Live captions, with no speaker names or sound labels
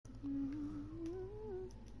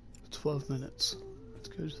12 minutes. Let's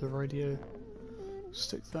go to the radio.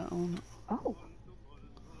 Stick that on. Oh.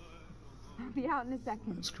 I'll be out in a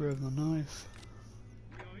second. Let's grab my knife.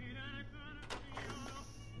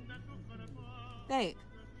 Hey,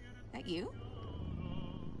 that you?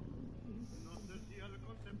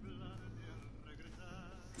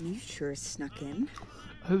 You sure snuck in.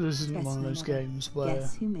 I hope this isn't Guess one of my those mother. games where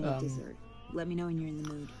Guess who made dessert? Let me know when you're in the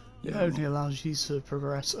mood. it only allows you to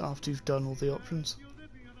progress after you've done all the options.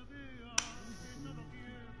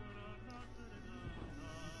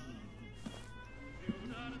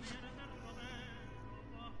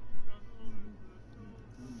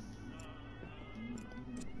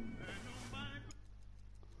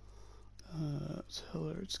 Tell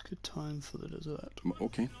her it's a good time for the dessert.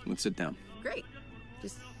 Okay, let's sit down. Great.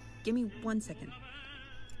 Just give me 1 second.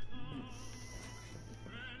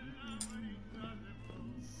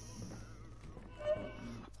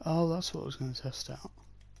 Oh, that's what I was going to test out.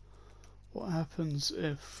 What happens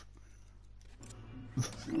if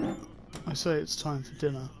I say it's time for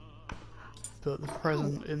dinner, but the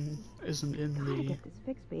present isn't in Gotta the... get this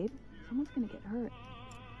fixed, babe. Someone's gonna get hurt.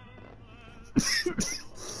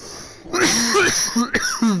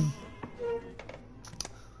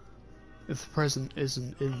 If the present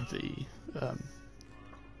isn't in the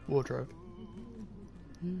wardrobe.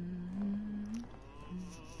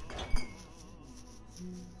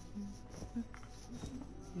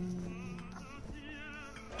 Thunder.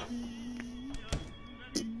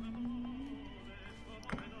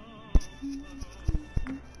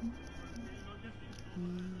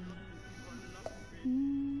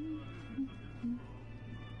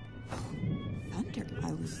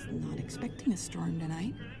 I was not expecting a storm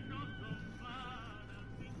tonight.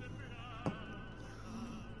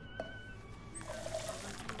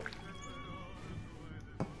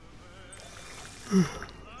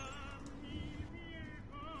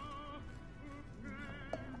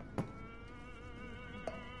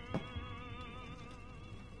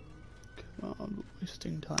 Come on, I'm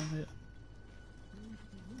wasting time here.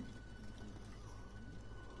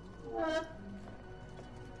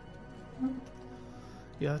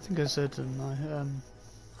 Yeah, I think I said, didn't I?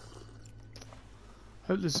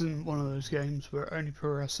 Hope this isn't one of those games where it only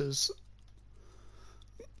progresses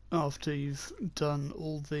after you've done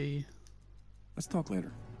all the Let's talk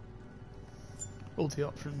later.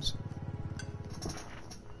 options.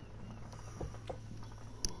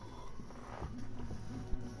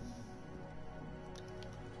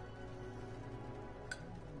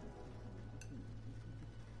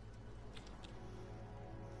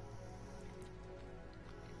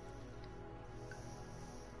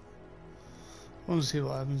 I want to see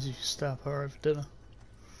what happens if you stab her over dinner.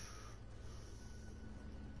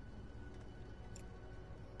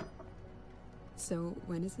 So,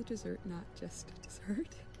 when is a dessert not just a dessert?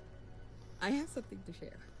 I have something to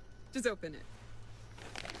share. Just open it.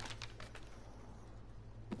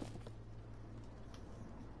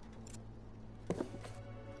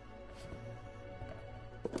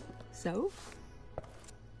 So?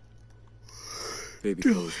 Baby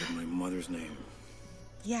clothes with my mother's name.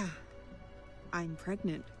 Yeah. I'm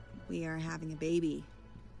pregnant. We are having a baby.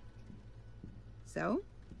 So?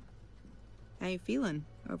 How you feeling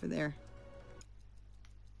over there?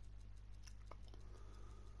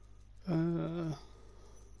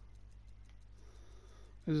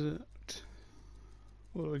 Is it...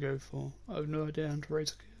 What do I go for? I have no idea how to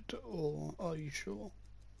raise a kid, or are you sure?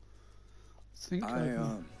 I think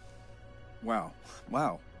Wow.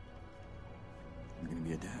 I'm gonna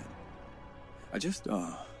be a dad. I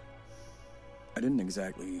didn't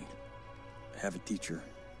exactly have a teacher,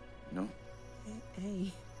 you know?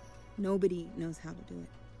 Hey, nobody knows how to do it.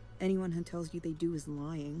 Anyone who tells you they do is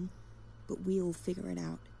lying. But we'll figure it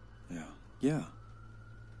out. Yeah,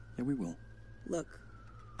 we will. Look,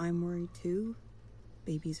 I'm worried too.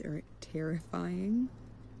 Babies are terrifying.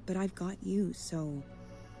 But I've got you, so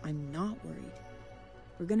I'm not worried.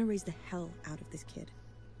 We're gonna raise the hell out of this kid.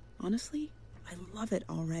 Honestly, I love it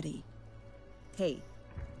already. Hey,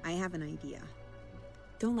 I have an idea.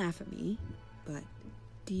 Don't laugh at me, but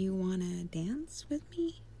do you wanna dance with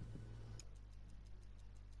me?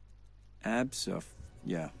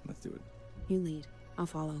 Yeah, let's do it. You lead. I'll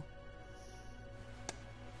follow.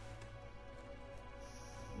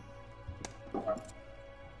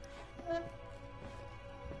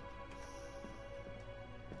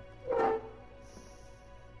 Are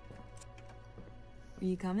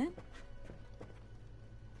you coming?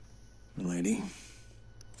 Lady.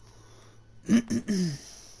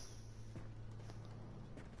 It's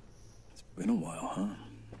been a while, huh?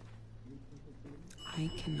 I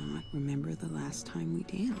cannot remember the last time we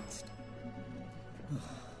danced.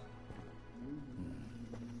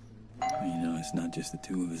 You know, it's not just the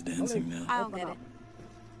two of us dancing now. I'll get it.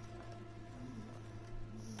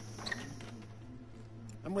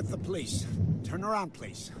 I'm with the police. Turn around,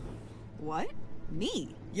 please. What?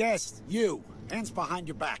 Me? Yes, you. Hands behind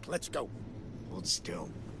your back. Let's go. Hold still.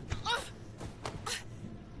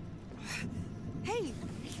 Hey!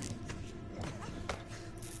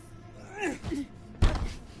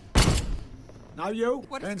 Now you.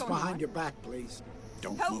 What is Hands going behind on? your back, please.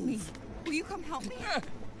 Don't Help move. me. Will you come help me?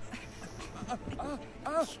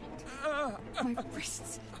 My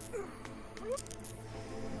wrists.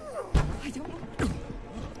 I don't know.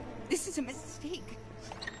 This is a mistake.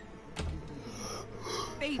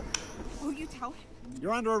 Babe, will you tell him?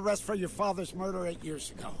 You're under arrest for your father's murder 8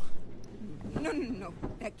 years ago. No.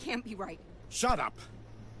 That can't be right. Shut up.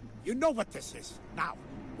 You know what this is. Now,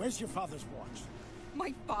 where's your father's watch?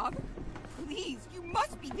 My father? Please, you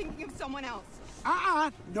must be thinking of someone else.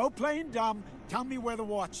 No playing dumb. Tell me where the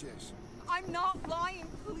watch is. I'm not lying.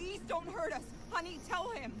 Please don't hurt us. Honey, tell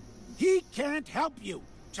him. He can't help you.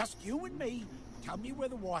 Just you and me. Tell me where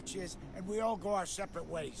the watch is, and we all go our separate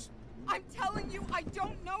ways. I'm telling you, I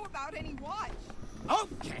don't know about any watch.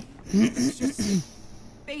 Okay. It's just...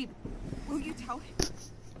 Babe, will you tell him?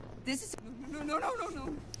 This is... No,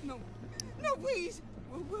 please.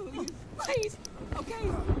 Will you? Please. Okay.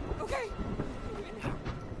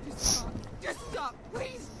 Just stop,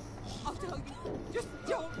 please. I'll tell you. Just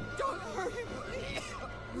don't hurt him.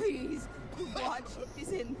 Please. The watch is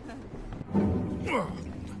in the...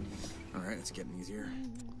 All right, it's getting easier.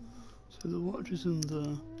 So the watch is in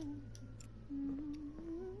the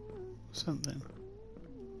something.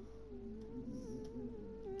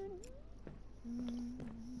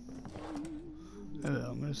 Anyway,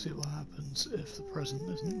 I'm going to see what happens if the present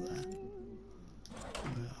isn't there.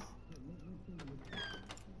 Yeah.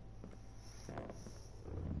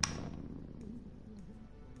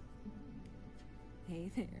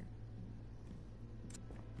 Hey there.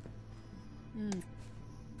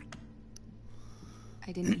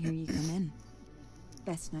 I didn't hear you come in.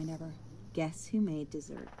 Best night ever. Guess who made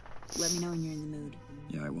dessert? Let me know when you're in the mood.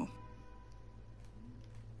 Yeah, I will.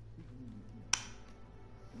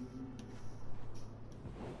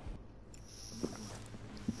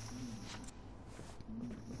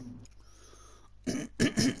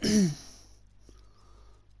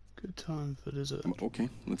 Good time for dessert. Okay,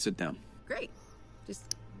 let's sit down. Great.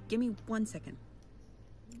 Just give me 1 second.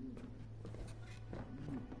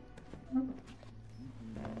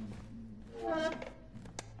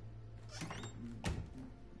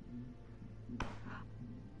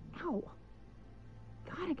 Ow.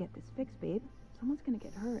 Gotta get this fixed, babe. Someone's gonna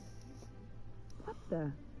get hurt. What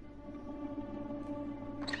the?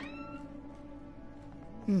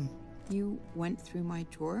 You went through my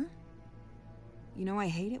drawer? You know I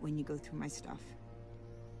hate it when you go through my stuff.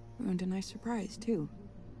 Ruined a nice surprise, too.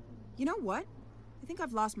 You know what? I think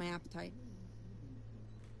I've lost my appetite.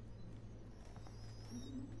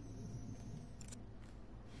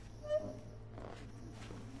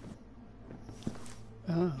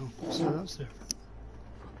 Oh, so that's different.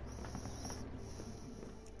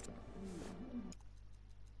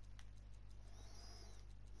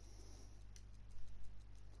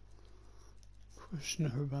 Question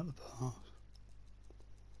her about the past.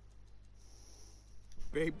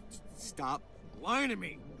 Babe, stop lying to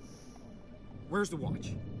me. Where's the watch?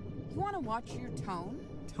 You want to watch your tone?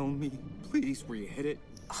 Tell me, please, where you hid it.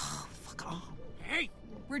 Oh, fuck off. Hey!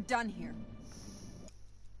 We're done here.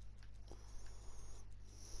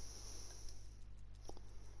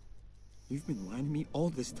 You've been lying to me all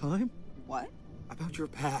this time? What? About your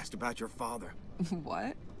past, about your father.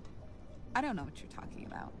 What? I don't know what you're talking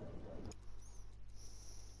about.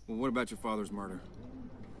 Well, what about your father's murder?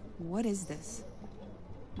 What is this?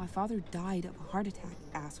 My father died of a heart attack,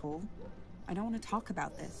 asshole. I don't want to talk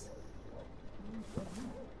about this.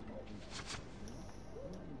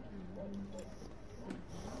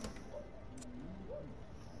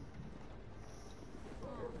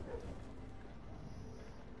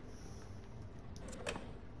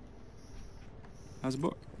 How's the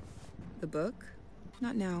book? The book?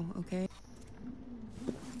 Not now, okay?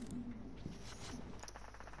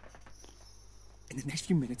 In the next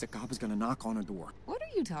few minutes, a cop is gonna knock on her door. What are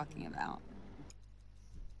you talking about?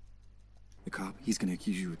 The cop, he's gonna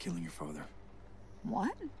accuse you of killing your father.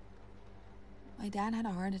 What? My dad had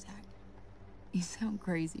a heart attack. You sound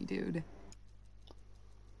crazy, dude.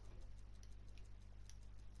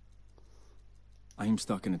 I am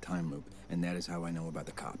stuck in a time loop, and that is how I know about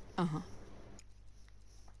the cop. Uh-huh.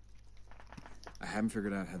 I haven't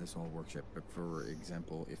figured out how this all works yet, but for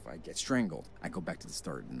example, if I get strangled, I go back to the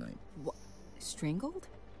start of the night. What? Strangled?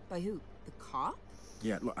 By who? The cop?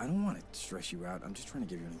 Yeah, look, I don't want to stress you out. I'm just trying to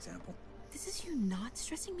give you an example. This is you not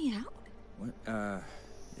stressing me out? What? Yeah,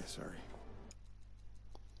 sorry.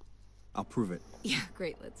 I'll prove it. Yeah,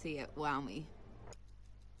 great. Let's see it. Wow me.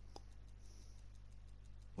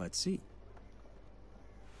 Let's see.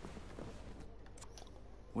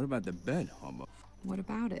 What about the bed, homo? What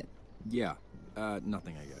about it? Yeah,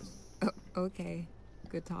 nothing, I guess. Oh, okay.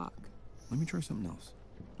 Good talk. Let me try something else.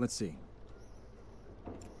 Let's see.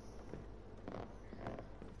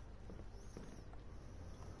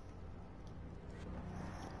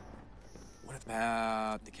 What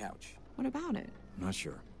about the couch? What about it? I'm not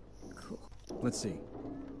sure. Cool. Let's see.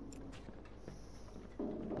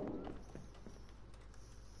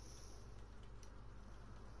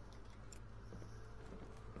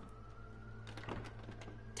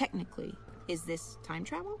 Technically, is this time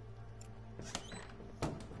travel?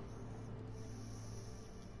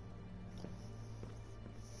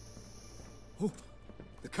 Oh,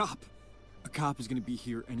 the cop. A cop is gonna be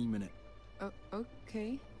here any minute. Oh,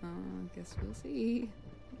 okay. Guess we'll see.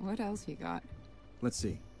 What else you got? Let's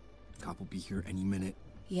see. Cop will be here any minute.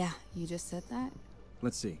 Yeah, you just said that?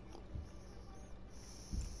 Let's see.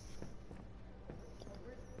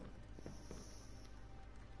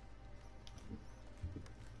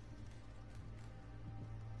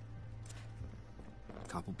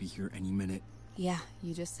 Cop will be here any minute. Yeah,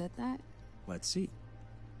 you just said that? Let's see.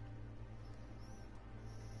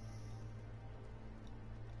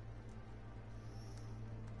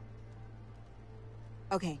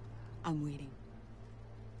 Okay, I'm waiting.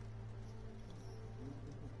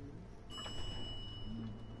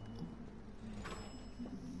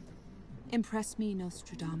 Impress me,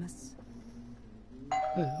 Nostradamus.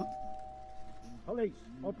 Yeah. Police,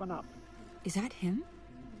 open up. Is that him?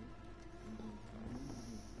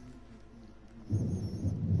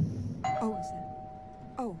 Oh, is that?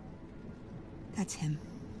 Oh, that's him,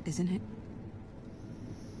 isn't it?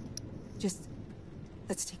 Just,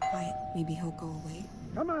 let's stay quiet. Maybe he'll go away.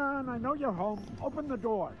 Come on, I know you're home. Open the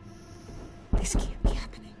door. This can't be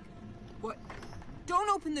happening. What? Don't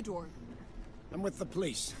open the door. I'm with the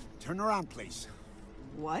police. Turn around, please.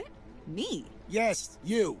 What? Me? Yes,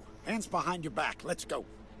 you. Hands behind your back. Let's go.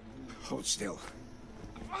 Hold still.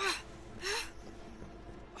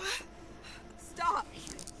 Stop!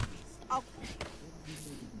 I'll...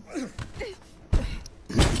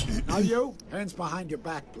 Now you. Hands behind your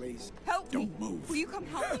back, please. Help me! Don't move. Will you come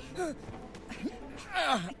help me?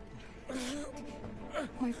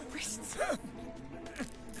 My wrists.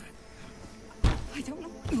 I don't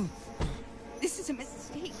know. This is a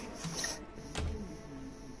mistake.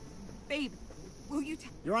 Babe, will you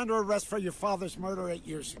tell... You're under arrest for your father's murder 8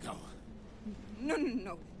 years ago.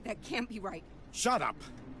 No. That can't be right. Shut up.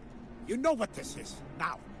 You know what this is.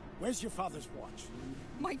 Now, where's your father's watch?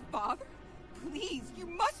 My father? Please, you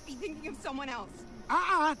must be thinking of someone else.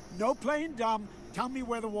 No playing dumb. Tell me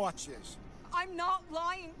where the watch is. I'm not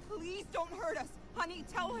lying. Please don't hurt us. Honey,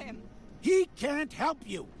 tell him. He can't help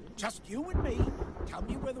you. Just you and me. Tell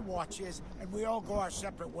me where the watch is, and we all go our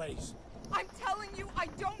separate ways. I'm telling you, I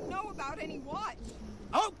don't know about any watch.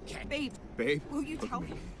 Okay. Babe. Babe? Will you tell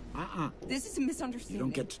me? This is a misunderstanding. You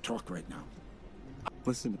don't get to talk right now.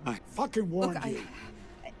 Listen, I Fucking warned Look, you.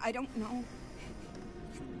 I don't know.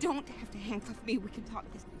 You don't have to handcuff me. We can talk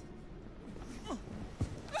this.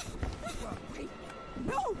 Wait.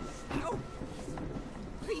 No!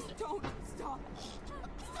 Please don't. Stop.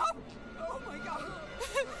 Stop! Oh my god.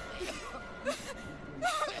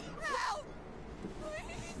 Help!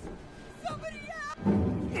 Please! Somebody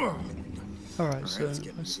help! Alright, so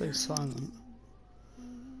I stay silent.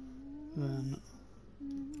 Then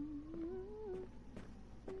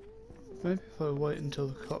maybe if I wait until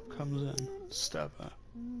the cop comes in, stab her.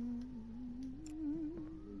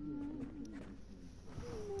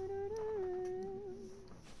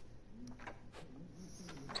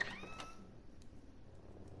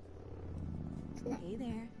 Hey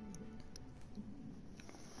there.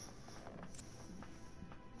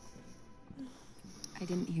 I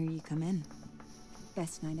didn't hear you come in.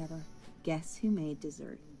 Best night ever. Guess who made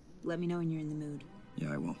dessert? Let me know when you're in the mood.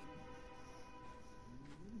 Yeah, I will.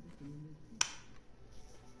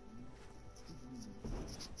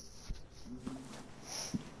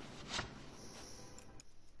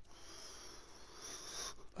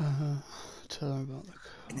 Tell her about the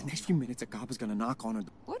cop. In the next few minutes, a cop is gonna knock on her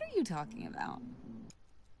door. What are you talking about?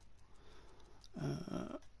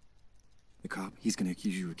 The cop, he's gonna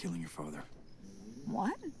accuse you of killing your father.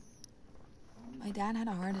 What? My dad had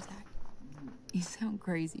a heart attack. You sound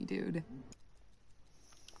crazy, dude.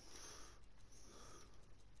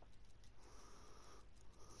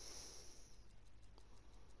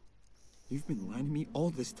 You've been lying to me all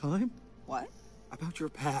this time? What? About your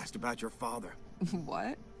past, about your father.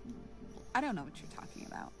 What? I don't know what you're talking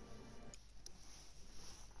about.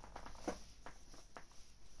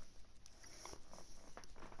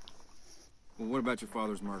 Well, what about your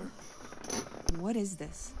father's murder? What is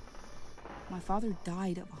this? My father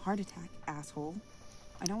died of a heart attack, asshole.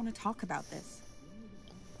 I don't want to talk about this.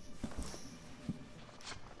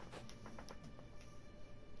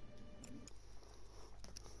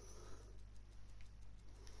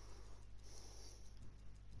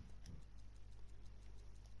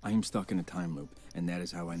 I am stuck in a time loop, and that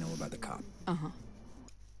is how I know about the cop. Uh-huh.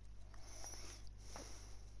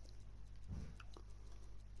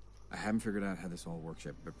 I haven't figured out how this all works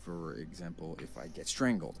yet, but for example, if I get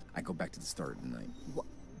strangled, I go back to the start of the night. What?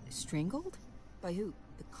 Strangled? By who?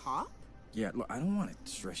 The cop? Yeah, look, I don't want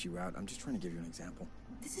to stress you out. I'm just trying to give you an example.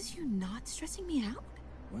 This is you not stressing me out?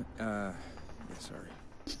 What? Yeah, sorry.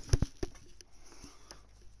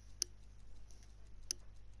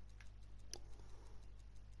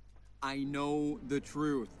 I know the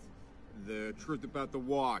truth. The truth about the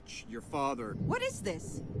watch, your father. What is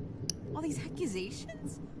this? All these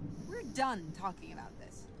accusations? We're done talking about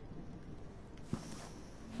this.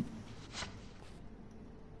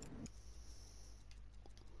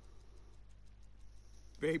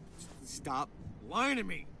 Babe, stop lying to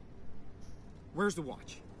me. Where's the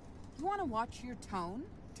watch? You want to watch your tone?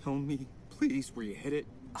 Tell me, please, where you hid it.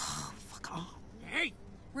 Oh, fuck off. Hey!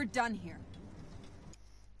 We're done here.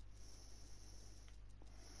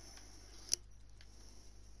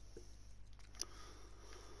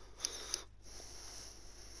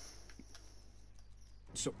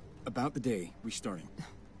 So, about the day restarting.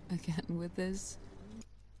 Again with this?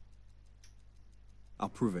 I'll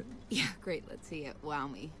prove it. Yeah, great. Let's see it. Wow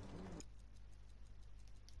me.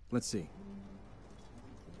 Let's see.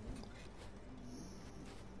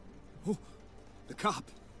 Oh, the cop.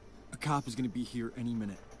 A cop is gonna be here any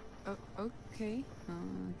minute. Oh, okay.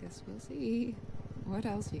 I guess we'll see. What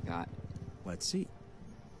else you got? Let's see.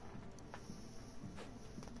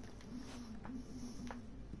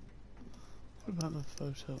 What about the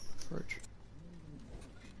photo in the fridge?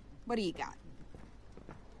 What do you got?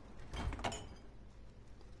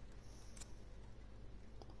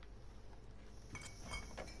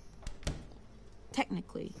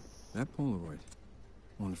 Technically. That Polaroid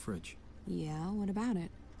on the fridge. Yeah, what about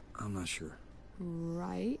it? I'm not sure.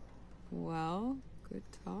 Right. Well, good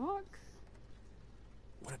talk.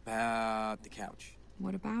 What about the couch?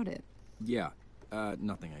 What about it? Yeah,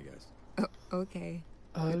 nothing, I guess. Oh, okay.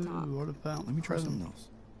 Oh, Good talk. what about Let me try present? something else.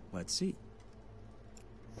 Let's see.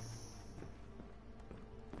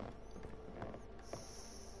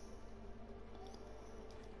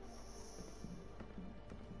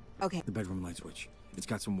 Okay. The bedroom light switch. It's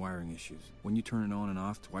got some wiring issues. When you turn it on and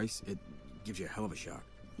off twice, it gives you a hell of a shock.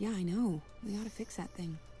 Yeah, I know. We ought to fix that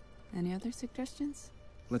thing. Any other suggestions?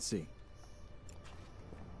 Let's see.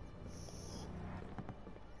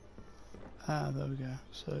 Ah, there we go.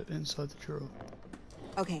 So, inside the drawer.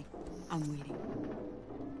 Okay, I'm waiting.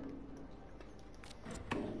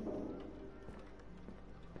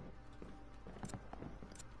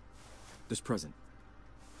 This present.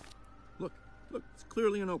 Look, it's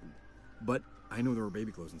clearly unopened. But I know there were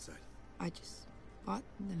baby clothes inside. I just bought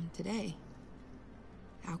them today.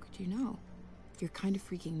 How could you know? You're kind of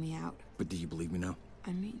freaking me out. But do you believe me now?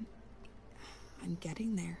 I mean, I'm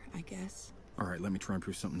getting there, I guess. All right, let me try and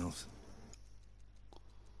prove something else.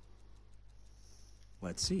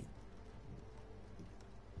 Let's see.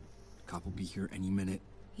 Cop will be here any minute.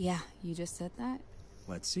 Yeah, you just said that?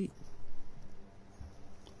 Let's see.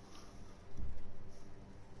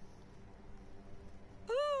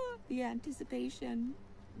 The anticipation.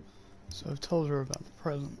 So I've told her about the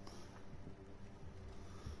present.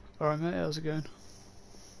 Alright mate, how's it going?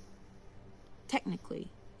 Technically,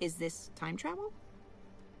 is this time travel?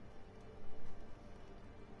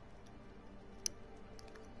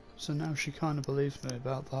 So now she kind of believes me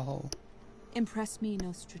about the whole... Impress me,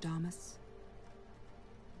 Nostradamus.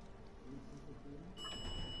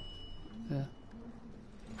 Yeah.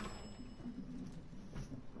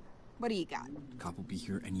 What do you got? Cop will be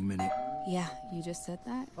here any minute. Yeah, you just said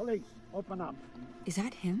that? Police, open up. Is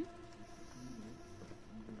that him?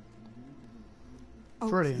 Oh,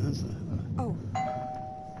 Brilliant, isn't it? oh.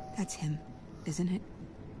 That's him, isn't it?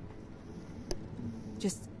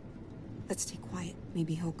 Just, let's stay quiet.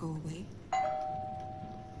 Maybe he'll go away.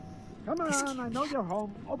 Come This on, can't I be know you're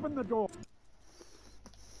home. Open the door.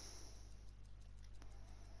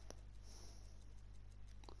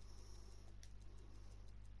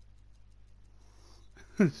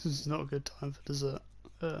 This is not a good time for dessert.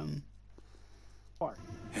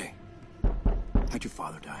 Hey, How'd your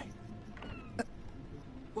father die?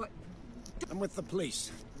 What? I'm with the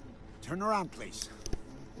police. Turn around, please.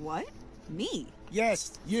 What? Me?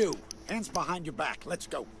 Yes, you. Hands behind your back. Let's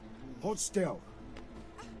go. Hold still.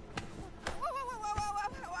 Whoa, whoa, whoa, whoa, whoa,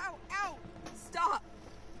 whoa, whoa, ow, ow! Stop!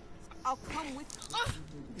 I'll come with you.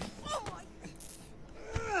 Oh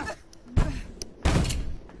my...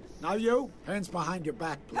 Now you. Hands behind your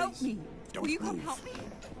back, please. Help me! Don't Will you come move. help me?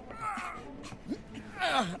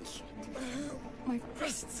 My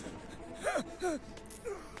wrists.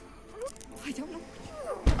 I don't know.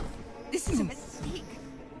 This is a mistake.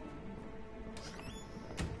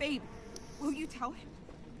 Babe, will you tell him?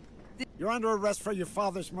 You're under arrest for your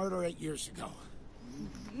father's murder 8 years ago.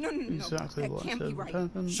 No, Exactly that what can't be said right.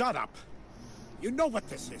 happened. Shut up. You know what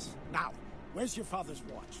this is. Now, where's your father's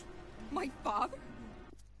watch? My father?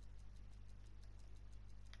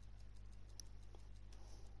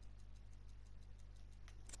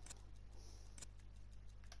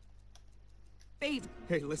 Babe,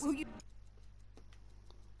 Hey, listen. will you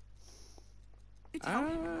tell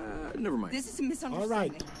him? Never mind. This is a All misunderstanding.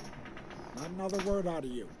 right. Not another word out of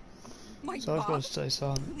you. So My I've got father? to stay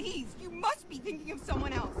silent. Please, you must be thinking of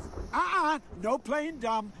someone else. No playing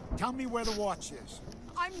dumb. Tell me where the watch is.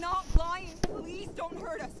 I'm not lying. Please don't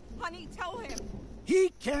hurt us. Honey, tell him. He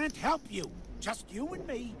can't help you. Just you and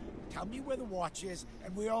me. Tell me where the watch is,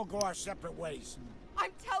 and we all go our separate ways.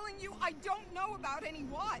 I'm telling you, I don't know about any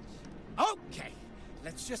watch. Okay.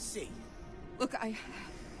 Let's just see. Look, I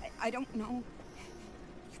don't know.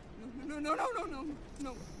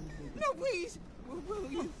 No, please.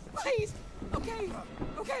 Will you? Please. Okay.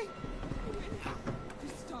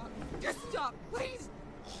 Just stop, please.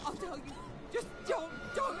 I'll tell you. Just don't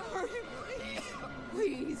hurt him.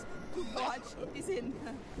 Please. The watch is in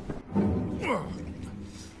the...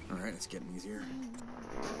 All right, it's getting easier.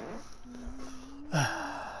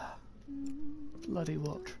 Bloody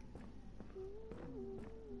watch.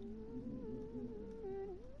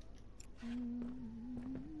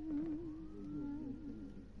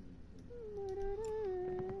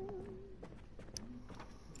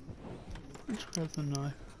 Let's grab the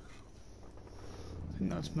knife. I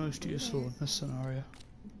think that's most useful in this scenario.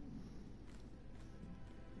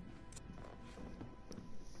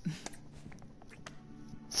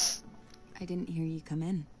 I didn't hear you come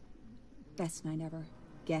in. Best night ever.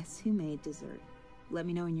 Guess who made dessert? Let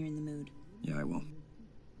me know when you're in the mood. Yeah, I will.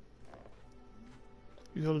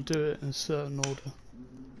 You gotta do it in a certain order.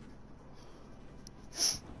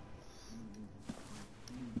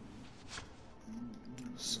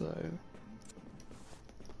 So,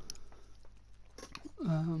 tell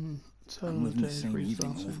I'm the living the day's same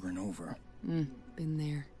evening restarting. over and over. Been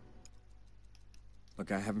there.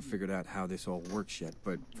 Look, I haven't figured out how this all works yet,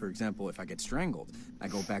 but for example, if I get strangled, I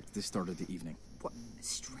go back to the start of the evening. What?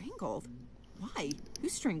 Strangled? Why?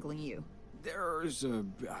 Who's strangling you? There's a...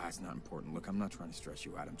 it's not important. Look, I'm not trying to stress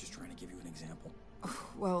you out. I'm just trying to give you an example.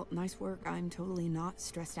 Well, nice work. I'm totally not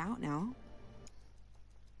stressed out now.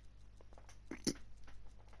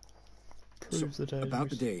 Prove the day's About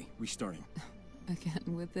the day restarting.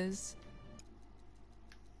 Again with this?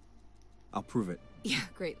 I'll prove it. Yeah,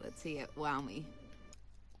 great. Let's see it. Wow me.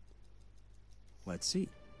 Let's see.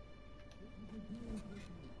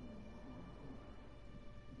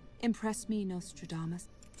 Impress me, Nostradamus.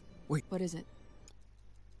 Wait. What is it?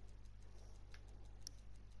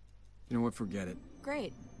 You know what? Forget it.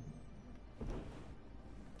 Great.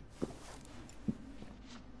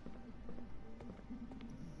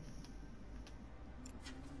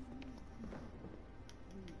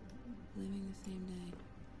 Living the same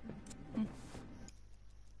day.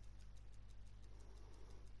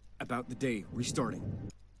 About the day restarting.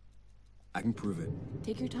 I can prove it.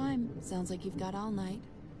 Take your time. Sounds like you've got all night.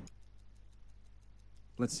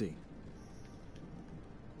 Let's see.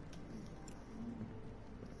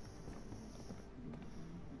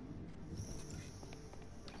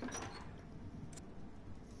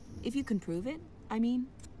 If you can prove it, I mean,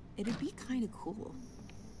 it'd be kind of cool.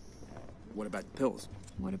 What about the pills?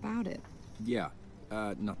 What about it? Yeah,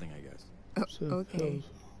 nothing, I guess. So, Okay. pills.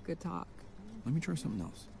 Good talk. Let me try something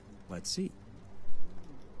else. Let's see.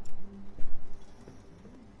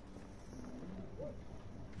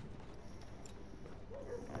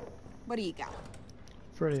 What do you got?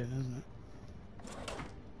 Brilliant, isn't it?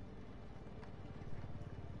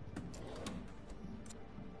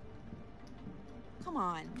 Come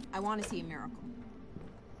on. I want to see a miracle.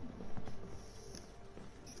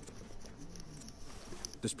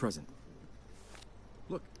 This present.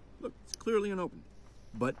 Look, it's clearly unopened.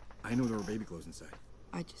 But I know there were baby clothes inside.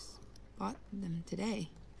 I just bought them today.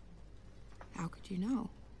 How could you know?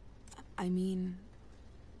 I mean,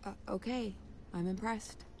 okay. I'm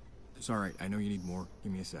impressed. It's alright, I know you need more.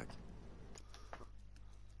 Give me a sec.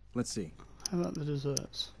 Let's see. How about the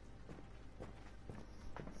desserts?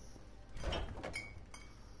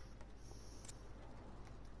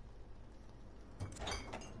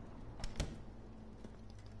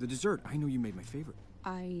 The dessert, I know you made my favorite.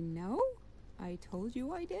 I know? I told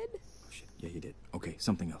you I did? Oh shit, yeah you did. Okay,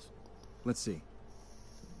 something else. Let's see.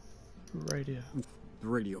 Radio. The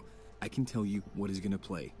radio. I can tell you what is gonna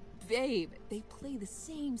play. Babe, they play the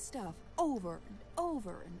same stuff over and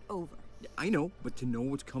over and over. Yeah, I know, but to know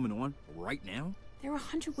what's coming on right now? There are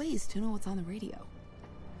 100 ways to know what's on the radio.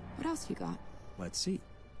 What else you got? Let's see.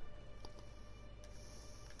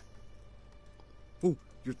 Oh,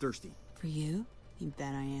 you're thirsty. For you? You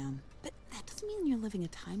bet I am. But that doesn't mean you're living a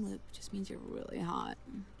time loop. It just means you're really hot.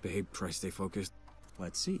 Babe, try to stay focused.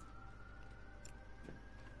 Let's see.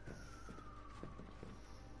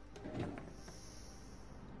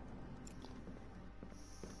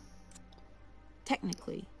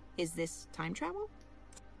 Technically, is this time travel?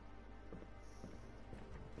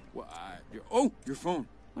 Well, oh, your phone.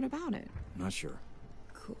 What about it? Not sure.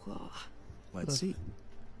 Cool. Let's see.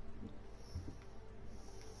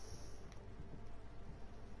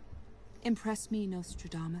 Impress me,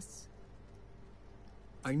 Nostradamus.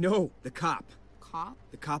 I know, the cop. Cop?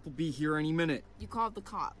 The cop will be here any minute. You called the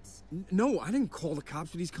cops. No, I didn't call the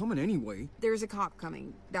cops, but he's coming anyway. There's a cop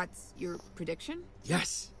coming. That's your prediction?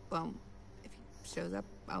 Yes. Well, if he shows up,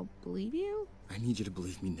 I'll believe you. I need you to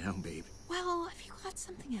believe me now, babe. Well, if you got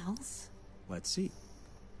something else. Let's see.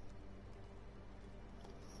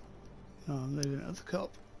 No, I'm leaving it at the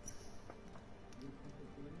cop.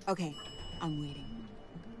 Okay, I'm waiting.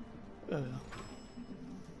 Oh, yeah.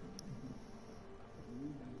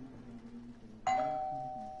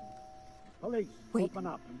 Police, Wait. open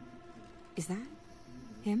up. Is that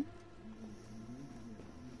him?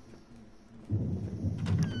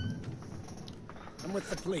 I'm with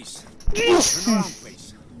the police. Turn around,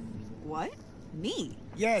 please. What? Me?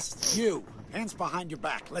 Yes, you. Hands behind your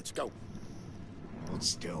back. Let's go. Hold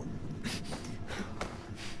still.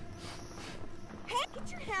 Hey,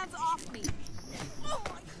 get your hands off me! Oh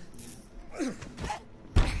my...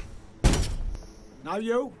 Now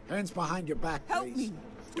you. Hands behind your back, Help please. me!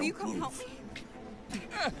 Will you come help me?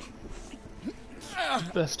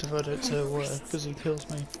 Best if I don't say a word, because he kills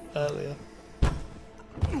me earlier.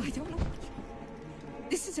 I don't know.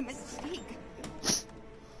 This is a mistake.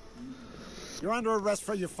 You're under arrest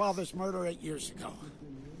for your father's murder 8 years ago.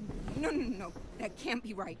 No. That can't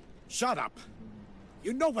be right. Shut up.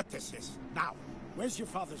 You know what this is. Now, where's your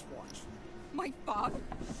father's watch? My father?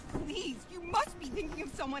 Please, you must be thinking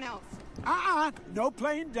of someone else. No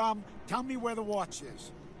playing dumb. Tell me where the watch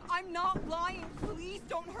is. I'm not lying. Please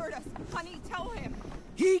don't hurt us. Honey, tell him.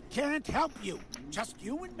 He can't help you. Just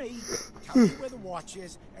you and me. Tell me where the watch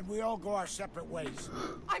is, and we all go our separate ways.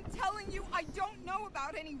 I'm telling you, I don't know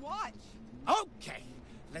about any watch. Okay,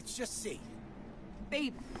 let's just see.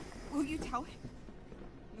 Babe, will you tell him?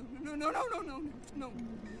 No,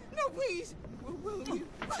 please. Will you?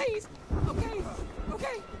 Please.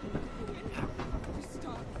 Okay.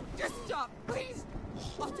 Just stop, please.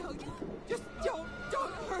 I'll tell you. Just don't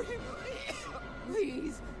hurt him.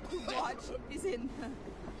 Please. The watch is in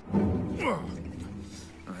the...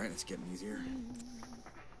 Alright, it's getting easier.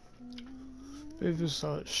 If you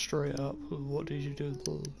start straight up, what did you do with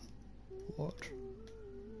the watch?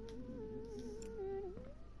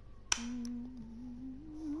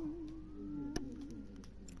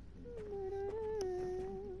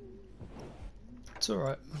 It's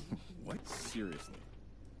alright. What? Seriously?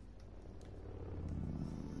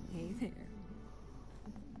 Hey there.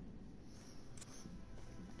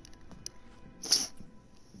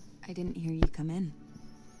 I didn't hear you come in.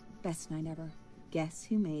 Best night ever. Guess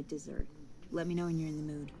who made dessert? Let me know when you're in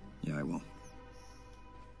the mood. Yeah, I will.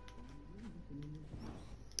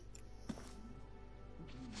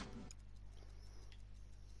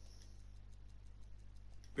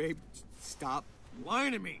 Babe, stop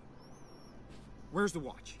lying to me. Where's the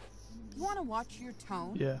watch? You want to watch your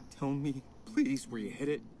tone? Yeah. Tell me, please, where you hid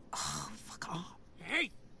it. Oh, fuck off.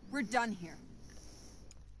 Hey! We're done here.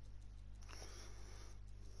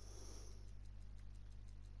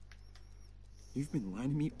 You've been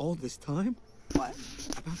lying to me all this time? What?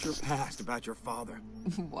 About your past, about your father.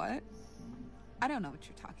 What? I don't know what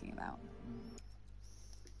you're talking about.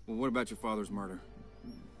 Well, what about your father's murder?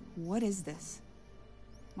 What is this?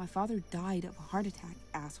 My father died of a heart attack,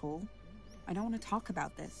 asshole. I don't want to talk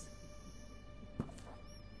about this.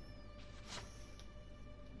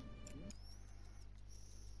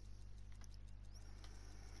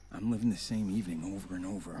 I'm living the same evening over and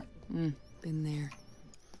over. Been there.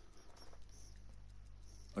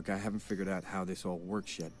 Look, I haven't figured out how this all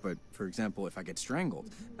works yet, but for example, if I get strangled,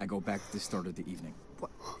 I go back to the start of the evening.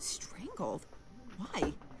 What? Strangled?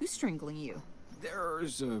 Why? Who's strangling you?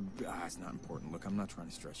 There's it's not important. Look, I'm not trying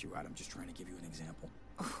to stress you out. I'm just trying to give you an example.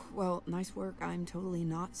 Well, nice work. I'm totally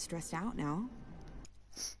not stressed out now.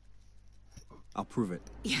 I'll prove it.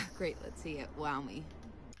 Yeah, great. Let's see it. Wow me.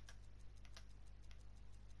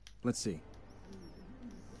 Let's see.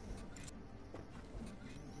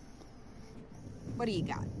 What do you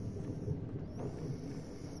got?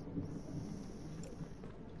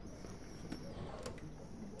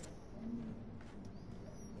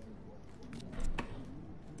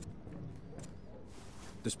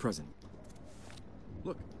 This present.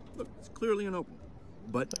 Look, it's clearly unopened.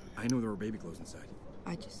 But I know there were baby clothes inside.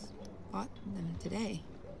 I just bought them today.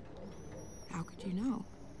 How could you know?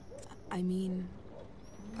 I mean,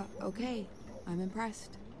 okay, I'm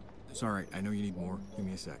impressed. It's all right. I know you need more. Give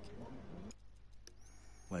me a sec.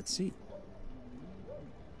 Let's see.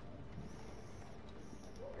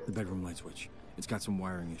 The bedroom light switch. It's got some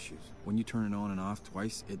wiring issues. When you turn it on and off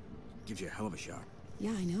twice, it gives you a hell of a shock.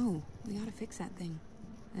 Yeah, I know. We gotta fix that thing.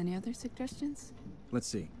 Any other suggestions? Let's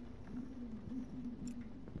see.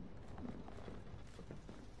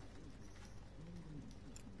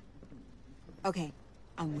 Okay,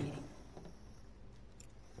 I'm waiting.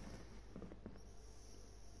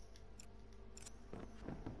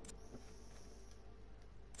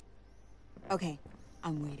 Okay,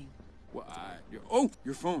 I'm waiting. What? Oh,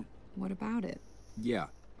 your phone. What about it? Yeah.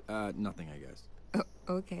 Nothing, I guess.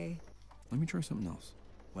 Okay. Let me try something else.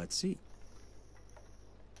 Let's see.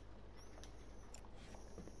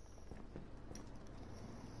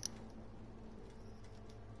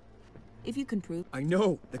 If you can prove... I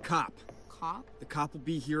know. The cop. Cop? The cop will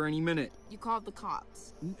be here any minute. You called the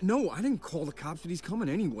cops. No, I didn't call the cops, but he's coming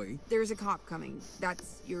anyway. There's a cop coming.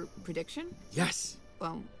 That's your prediction? Yes.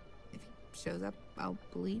 Well, if he shows up, I'll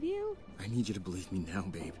believe you? I need you to believe me now,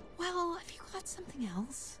 babe. Well, have you got something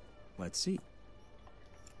else? Let's see.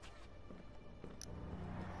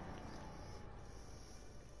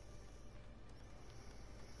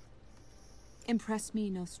 Impress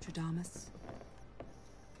me, Nostradamus.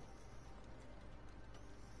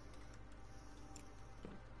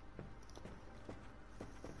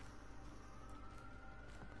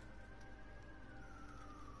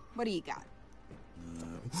 What do you got?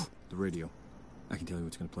 The radio. I can tell you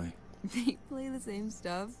what's gonna play. They play the same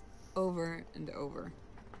stuff over and over.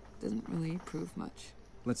 Doesn't really prove much.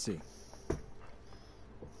 Let's see.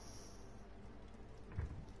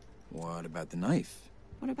 What about the knife?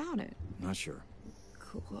 What about it? Not sure.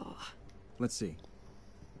 Cool. Let's see.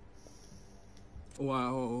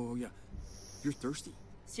 Oh, yeah. You're thirsty.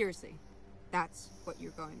 Seriously, that's what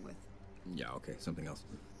you're going with. Yeah, okay, something else.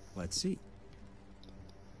 Let's see.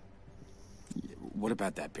 Yeah, what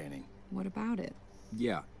about that painting? What about it?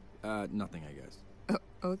 Yeah, nothing, I guess.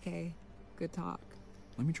 Okay. Good talk.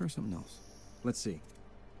 Let me try something else. Let's see.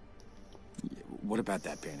 Yeah, what about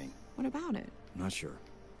that painting? What about it? Not sure.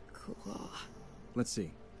 Cool. Let's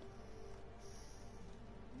see.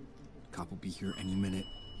 Cop will be here any minute.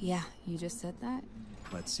 Yeah, you just said that?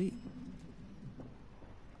 Let's see.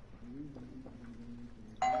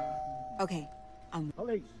 Okay,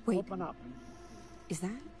 Police, Wait. open up. is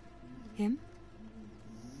that him?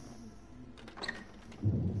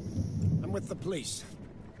 I'm with the police.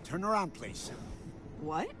 Turn around, please.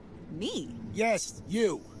 What? Me? Yes,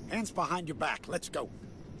 you. Hands behind your back. Let's go.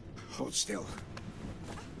 Hold still.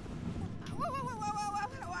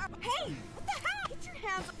 Hey! What the hell? Get your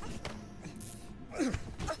hands...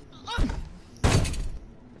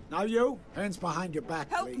 Now you. Hands behind your back,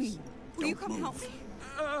 Help please. me! Will you Don't come help move. me?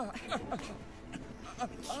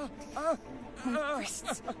 My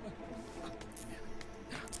wrists.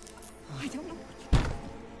 I don't know.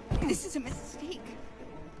 This is a mistake.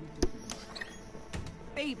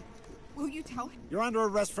 Babe, will you tell him? You're under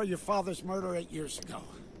arrest for your father's murder 8 years ago.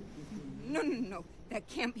 No. That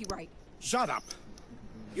can't be right. Shut up.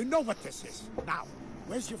 You know what this is. Now,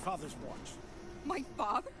 where's your father's watch? My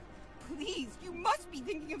father? Please, you must be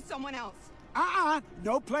thinking of someone else.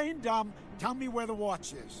 No playing dumb. Tell me where the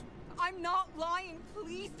watch is. I'm not lying.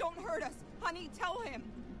 Please don't hurt us. Honey, tell him.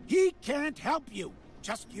 He can't help you.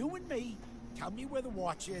 Just you and me. Tell me where the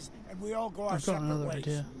watch is, and we all go our I've got separate another ways.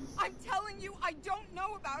 idea. I'm telling you, I don't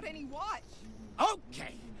know about any watch.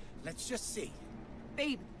 Okay, let's just see.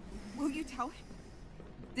 Babe, will you tell him?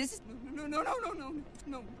 This is...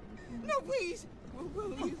 No, please.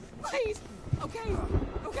 Will you? Please. Okay.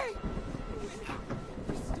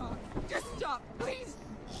 Just stop, please.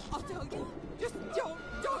 I'll tell you. Just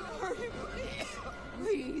don't hurt him.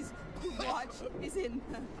 Please. The watch is in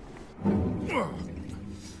the...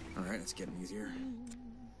 Alright, it's getting easier.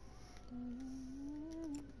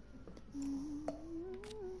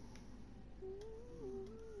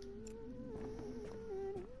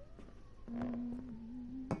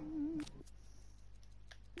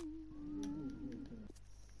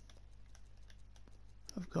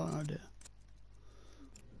 I've got an idea.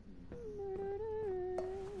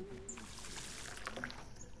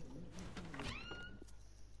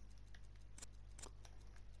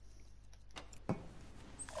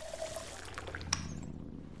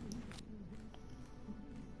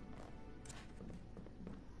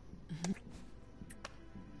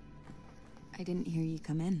 I didn't hear you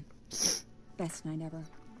come in. Best night ever.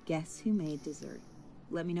 Guess who made dessert?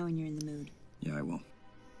 Let me know when you're in the mood. Yeah, I will.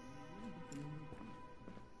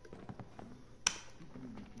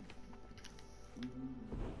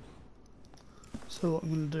 So what I'm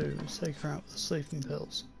going to do is take her out with the sleeping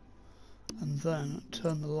pills and then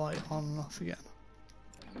turn the light on and off again.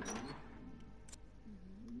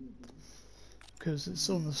 Because it's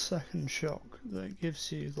on the second shock that it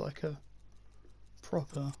gives you like a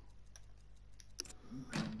proper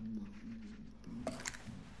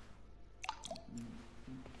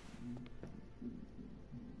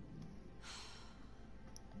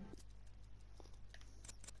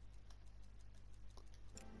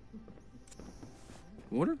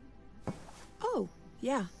Water? Oh,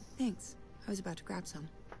 yeah, thanks. I was about to grab some.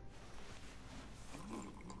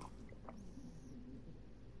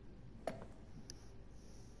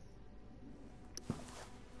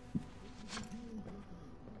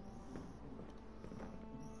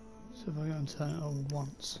 So if I go and turn it on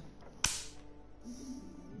once,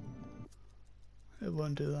 it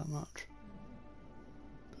won't do that much.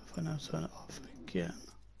 But if I now turn it off again,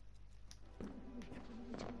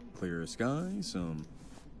 Clear sky, some...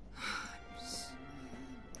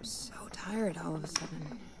 I'm so tired all of a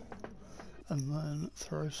sudden. and then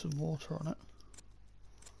throw some water on it.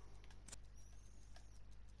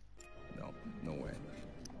 No, no way.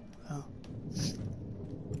 Oh.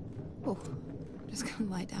 Oh, just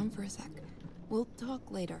gonna lie down for a sec. We'll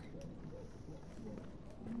talk later.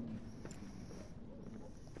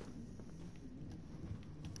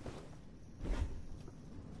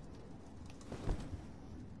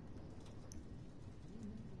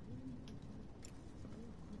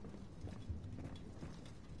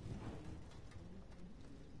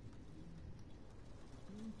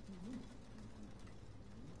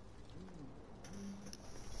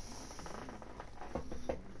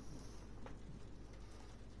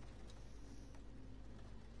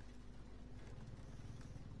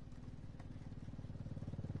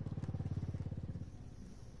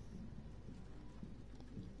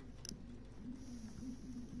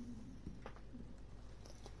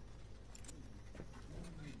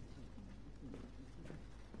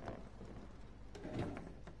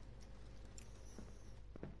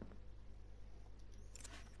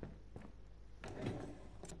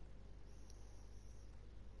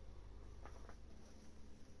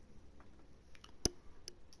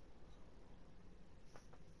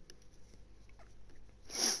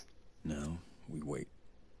 Now, we wait.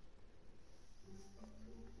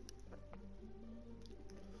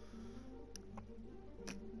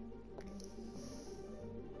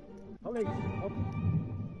 Police,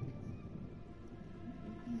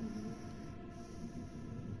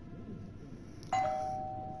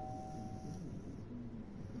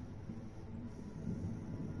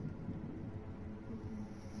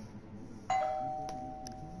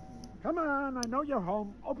 come on, I know you're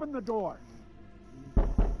home. Open the door.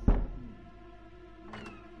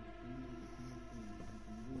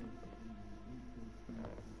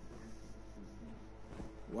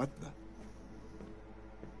 What the?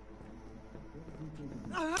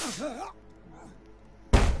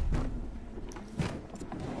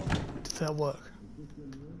 Did that work?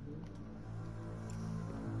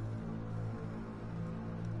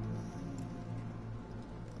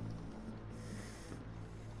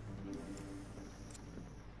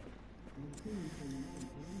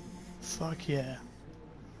 Fuck yeah.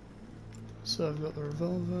 So I've got the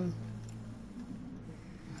revolver,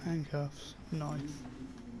 handcuffs, knife,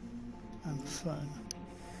 and the phone.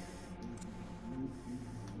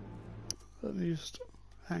 Let me just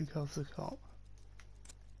handcuff the cop.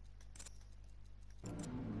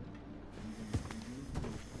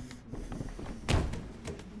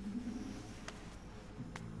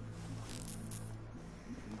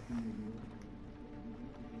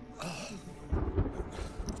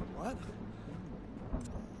 What?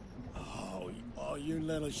 Oh, you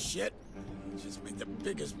little shit. You just made the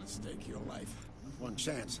biggest mistake of your life. One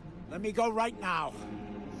chance. Let me go right now.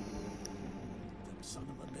 Son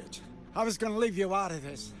of a bitch. I was gonna leave you out of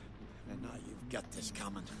this. got this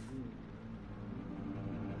coming.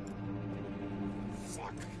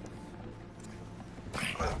 Fuck.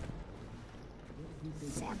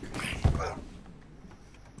 Fuck.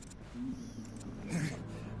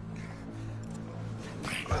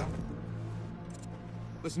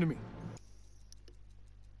 Listen to me.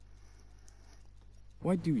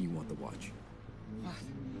 Why do you want the watch? What?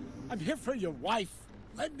 I'm here for your wife.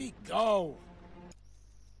 Let me go.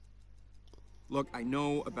 Look, I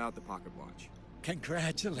know about the pocket watch.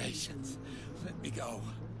 Congratulations. Let me go.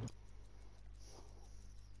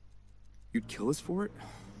 You'd kill us for it?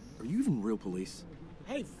 Are you even real police?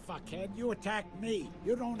 Hey, fuckhead, you attacked me.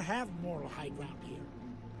 You don't have moral high ground here.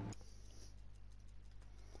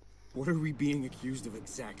 What are we being accused of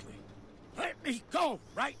exactly? Let me go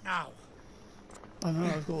right now. I know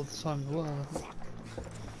I've got all the time in the world.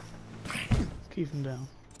 Keep him down.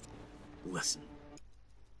 Listen.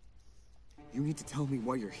 You need to tell me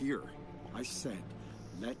why you're here. I said,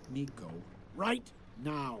 let me go right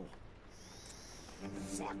now.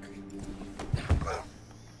 Fuck.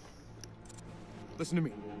 Listen to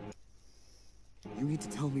me. You need to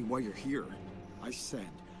tell me why you're here. I said,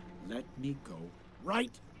 let me go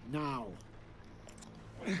right now.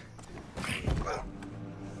 Can't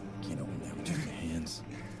open that with your hands.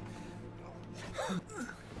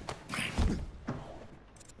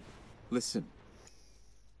 Listen.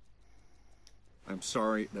 I'm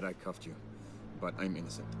sorry that I cuffed you, but I'm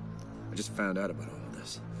innocent. I just found out about all of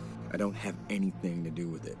this. I don't have anything to do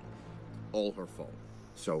with it. All her fault.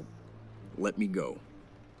 So, let me go.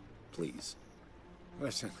 Please.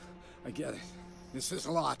 Listen, I get it. This is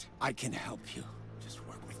a lot. I can help you. Just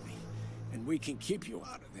work with me, and we can keep you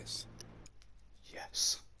out of this.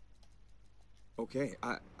 Yes. Okay,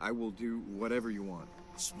 I will do whatever you want.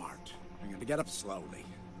 Smart. I'm gonna get up slowly.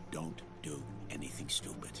 Don't do anything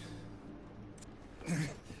stupid.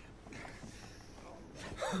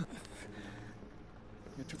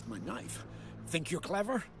 You took my knife. Think you're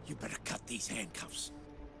clever? You better cut these handcuffs.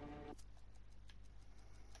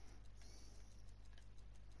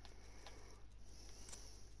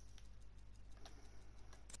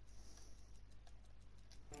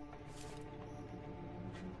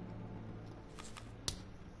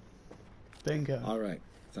 Bingo. All right,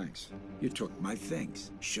 thanks. You took my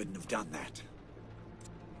things. Shouldn't have done that.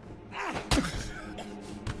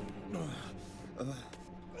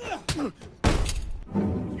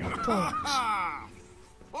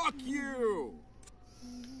 Fuck you!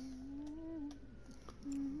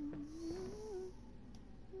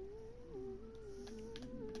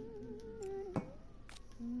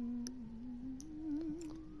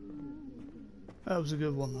 That was a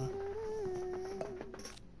good one though.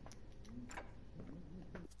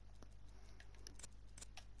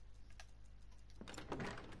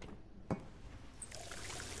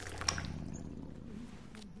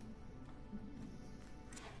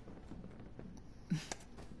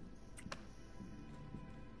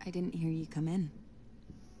 I didn't hear you come in.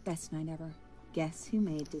 Best night ever. Guess who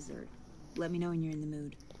made dessert? Let me know when you're in the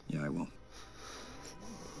mood. Yeah, I will.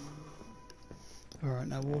 Alright,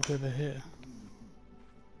 now walk over here.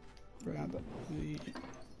 Grab the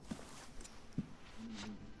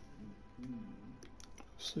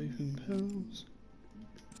sleeping pills.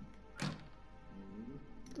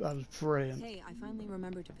 That was brilliant. Hey, I finally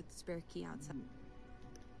remembered to put the spare key outside.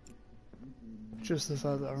 Just the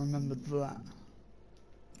fact that I remembered that.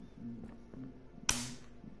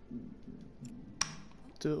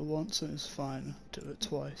 Do it once and it's fine. Do it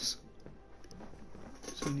twice.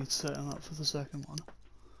 So we need to set him up for the second one.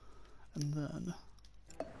 And then...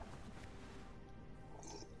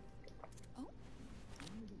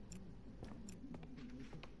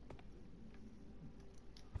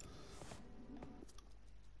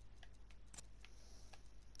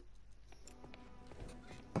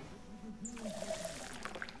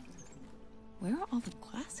 Where are all the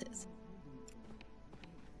glasses?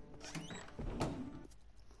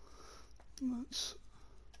 Let's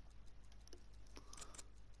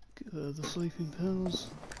give her the sleeping pills.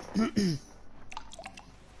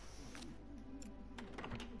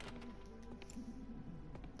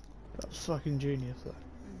 That's fucking genius though.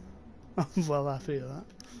 I'm well happy with that.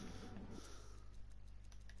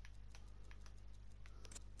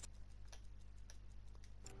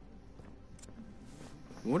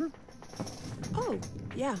 Water? Oh,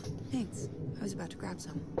 yeah, thanks. I was about to grab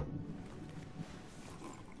some.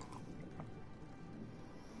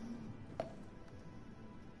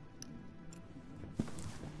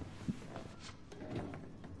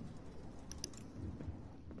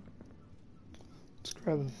 Let's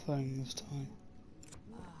grab a phone this time.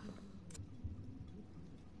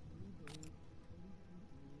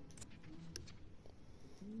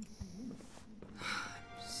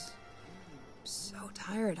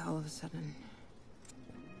 of a sudden.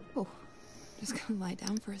 Oh, just gonna lie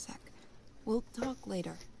down for a sec. We'll talk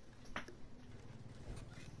later.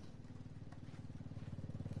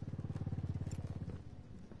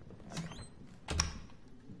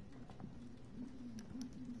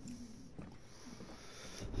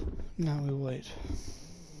 Now we wait.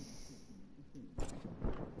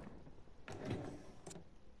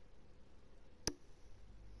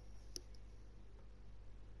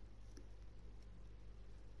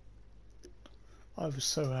 I was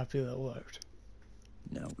so happy that worked.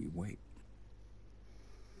 Now we wait.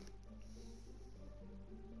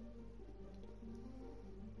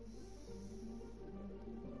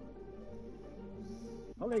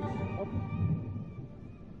 Police!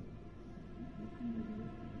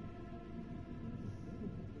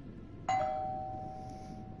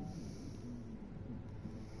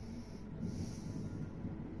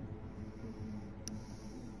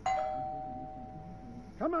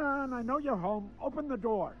 Come on, I know you're home. Open the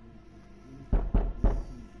door. I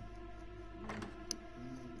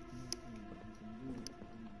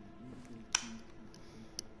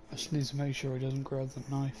just need to make sure he doesn't grab the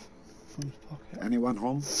knife from his pocket. Anyone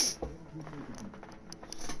home?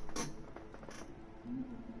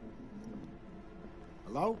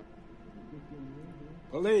 Hello?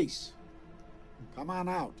 Police! Come on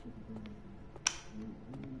out.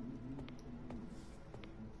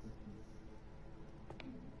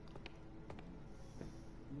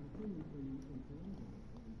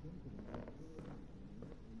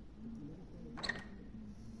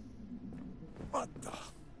 What the?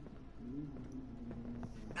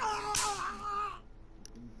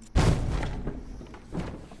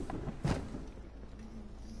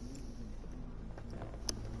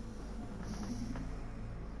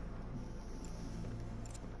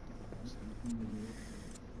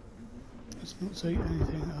 Let's not take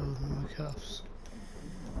anything other than the cuffs.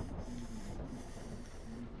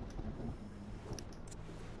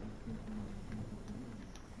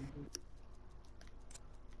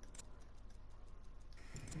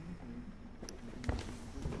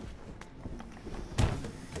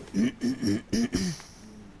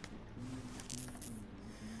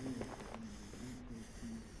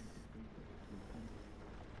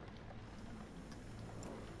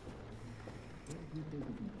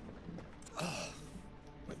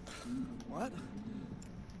 What?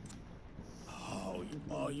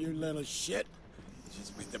 Oh, you little shit.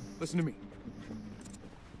 Just with the... Listen to me.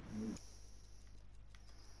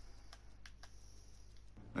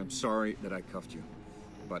 I'm sorry that I cuffed you,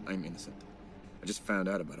 but I'm innocent. I just found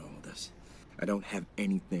out about all of this. I don't have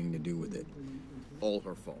anything to do with it. All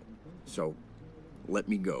her fault. So, let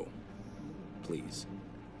me go. Please.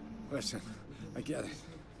 Listen, I get it.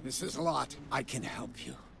 This is a lot. I can help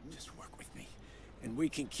you. Just work with me, and we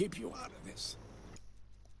can keep you out of this.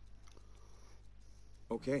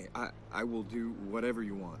 Okay, I will do whatever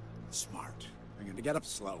you want. Smart. I'm gonna get up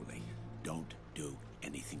slowly. Don't do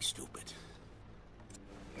anything stupid.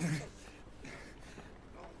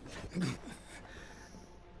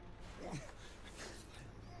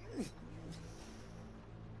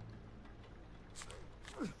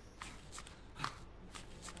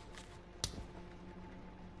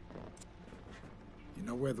 You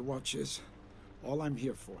know where the watch is? All I'm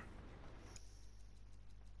here for.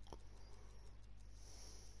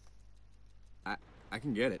 I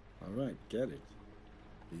can get it. All right, get it.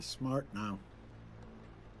 Be smart now.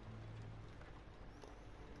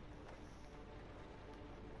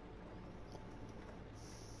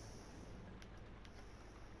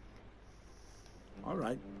 All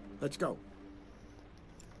right, let's go.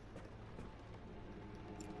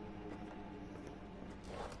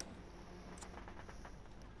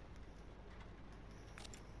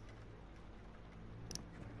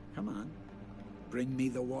 Come on, bring me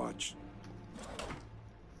the watch.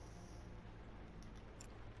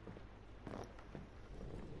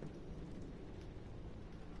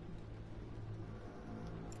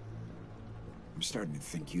 I'm starting to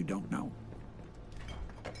think you don't know.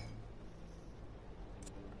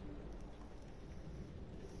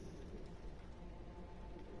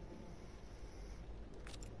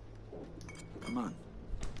 Come on.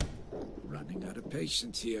 Running out of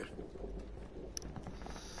patience here.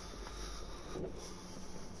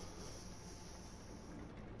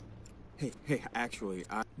 Hey, actually,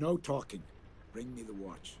 No talking. Bring me the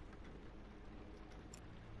watch.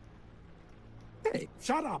 Hey,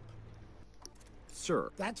 Shut up!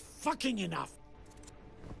 sir. That's fucking enough!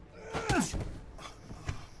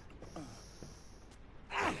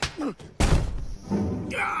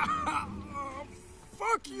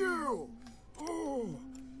 Fuck you! Oh.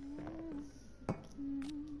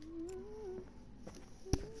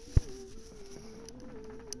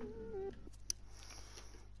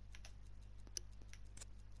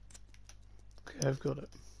 Okay, I've got it.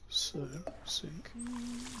 So, sync.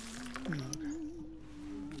 No, okay.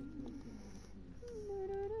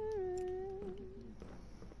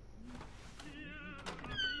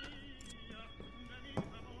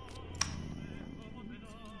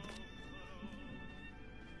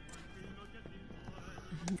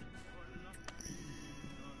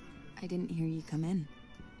 I didn't hear you come in.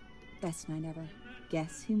 Best night ever.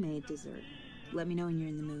 Guess who made dessert? Let me know when you're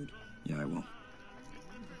in the mood. Yeah, I will.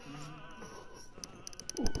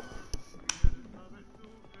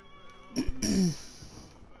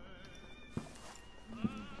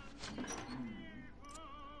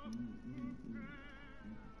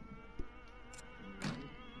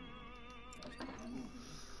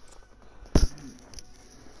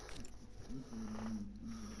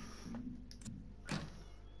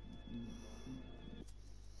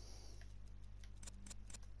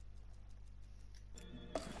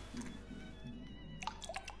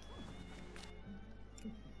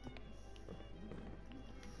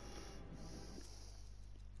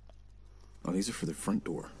 Oh, these are for the front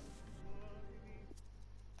door.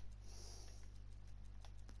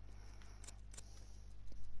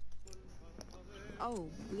 Oh,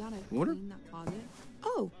 we gotta Water? clean that closet.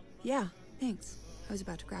 Oh, yeah, thanks. I was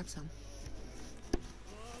about to grab some.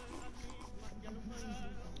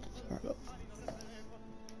 Sorry about that.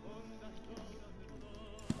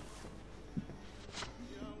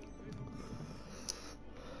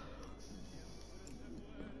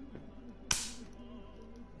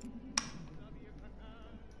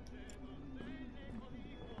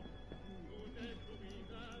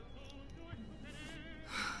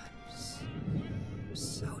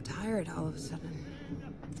 So tired all of a sudden.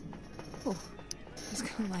 Oh, I was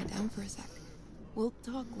gonna lie down for a sec. We'll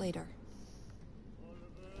talk later.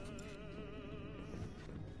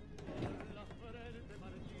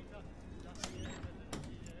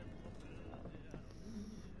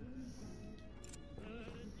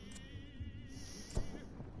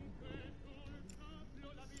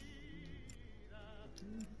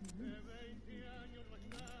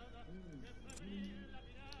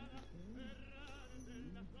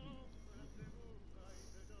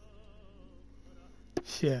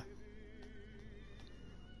 Yeah.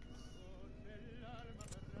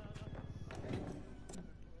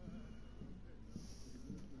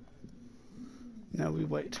 Now we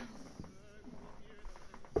wait.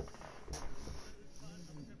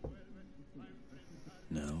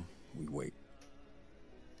 No, we wait.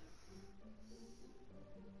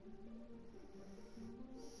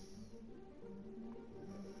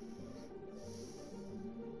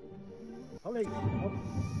 Police.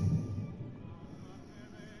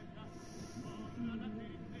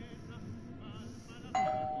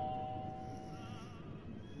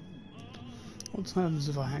 What happens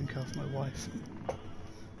if I handcuff my wife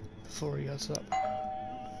before he gets up?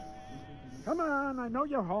 Come on, I know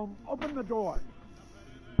you're home. Open the door.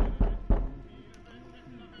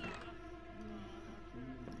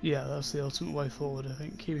 Yeah, that's the ultimate way forward, I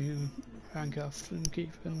think. Keeping him handcuffed and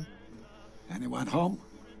keeping Anyone home?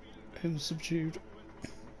 him subdued.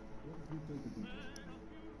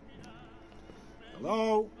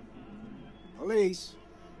 Hello? Police.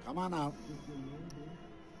 Come on out.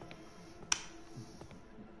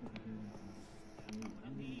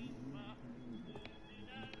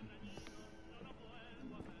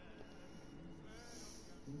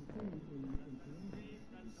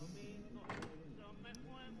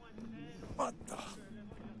 What the?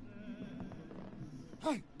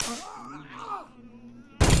 Hey!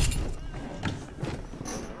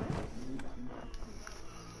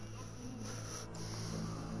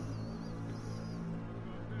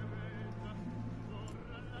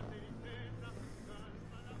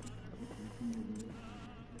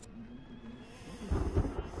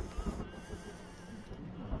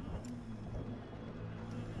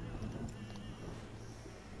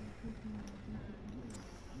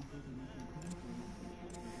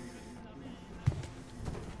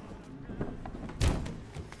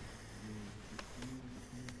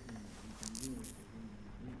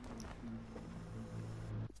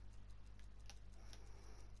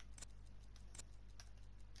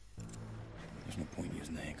 There's no point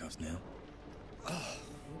using the handcuffs now.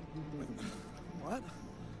 What?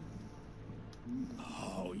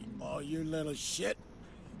 Oh, you little shit.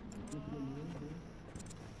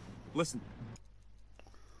 Listen.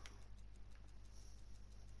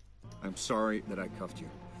 I'm sorry that I cuffed you,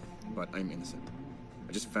 but I'm innocent.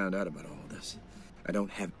 I just found out about all of this. I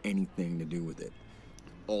don't have anything to do with it.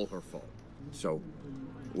 All her fault. So,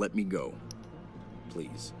 let me go.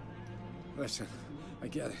 Please. Listen, I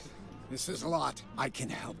get it. This is a lot. I can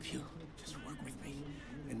help you. Just work with me,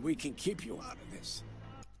 and we can keep you out of this. this.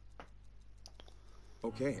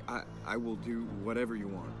 Okay, I will do whatever you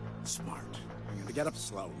want. Smart. You're gonna get up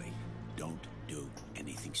slowly. Don't do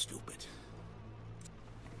anything stupid.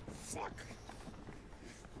 Fuck.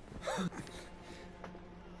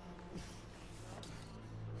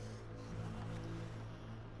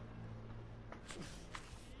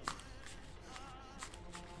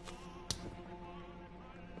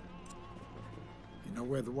 You know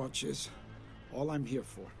where the watch is? All I'm here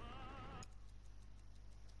for.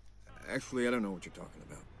 Actually, I don't know what you're talking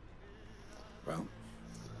about. Well,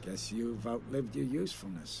 guess you've outlived your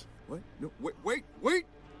usefulness. What? No, wait!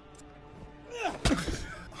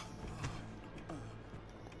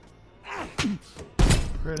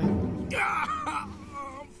 Really?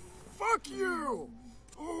 Fuck you!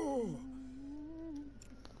 Oh!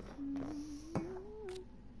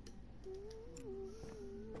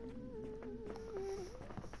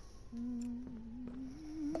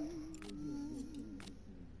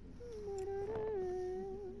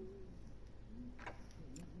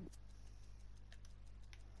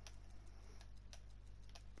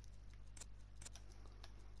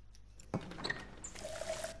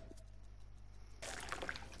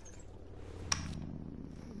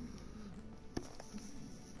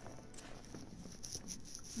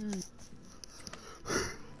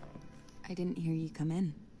 I didn't hear you come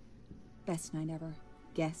in. Best night ever.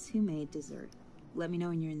 Guess who made dessert? Let me know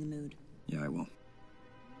when you're in the mood. Yeah, I will.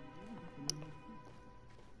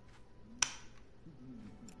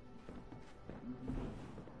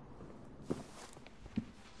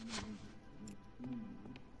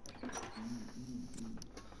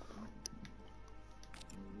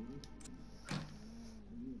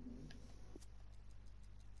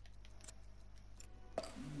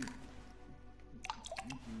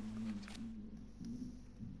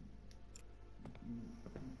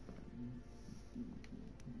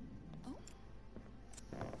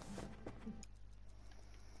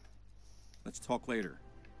 Let's talk later.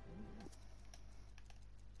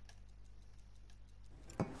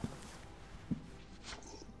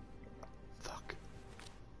 Fuck.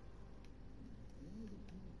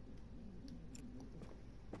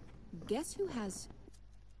 Guess who has...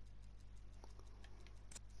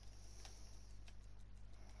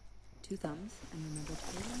 two thumbs and remember to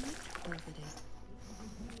pay them or the day.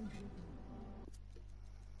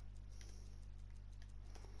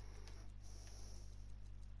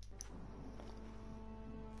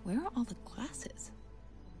 Where are all the glasses?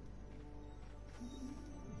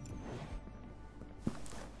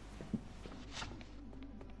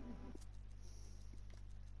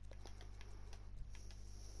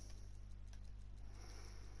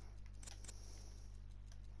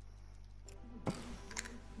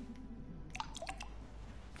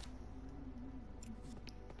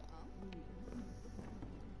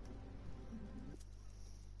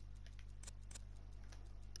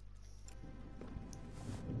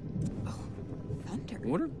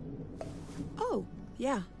 Water? Oh,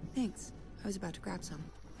 yeah, thanks. I was about to grab some.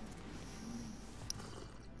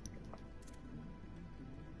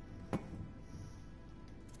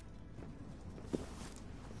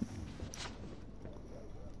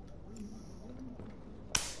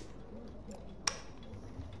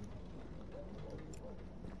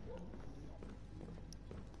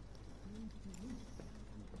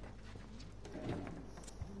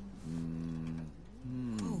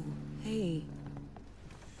 Oh, hey.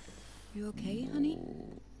 You okay, honey?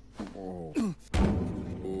 Oh.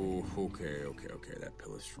 Oh, okay. That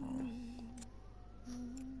pill is strong.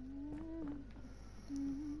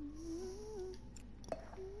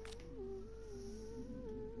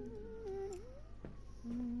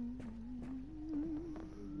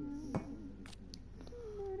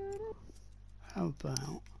 How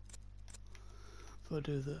about if I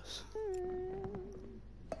do this?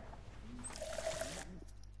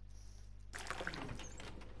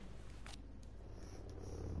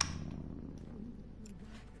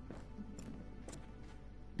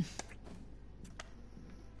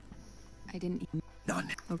 I didn't... None.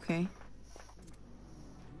 Okay.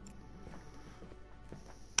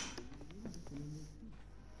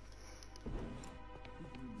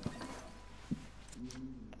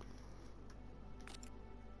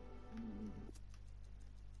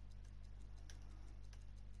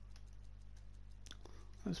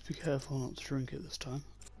 Let's be careful not to drink it this time.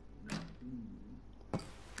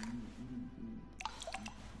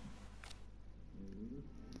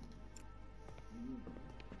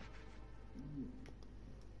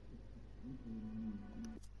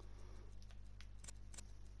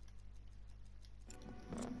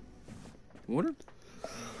 Water?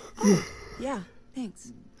 Oh, yeah,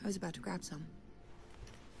 thanks. I was about to grab some.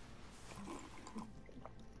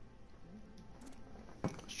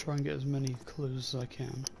 try and get as many clues as I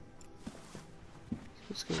can.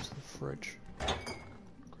 Let's go to the fridge.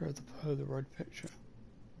 Grab the Polaroid picture.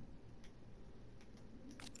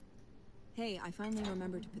 Hey, I finally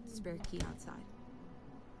remembered to put the spare key outside.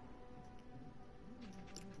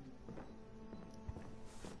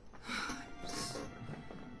 I'm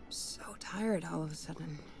so tired all of a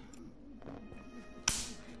sudden.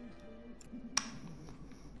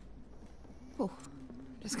 Oh,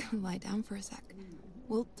 just gonna lie down for a sec.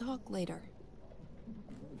 We'll talk later.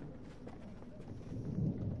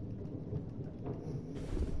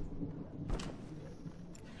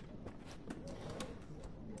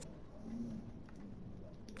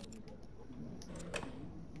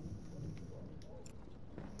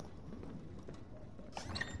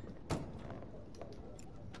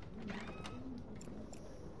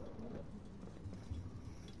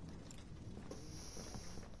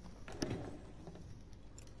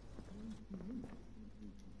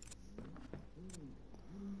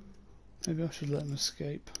 Maybe I should let him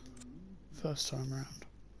escape first time round.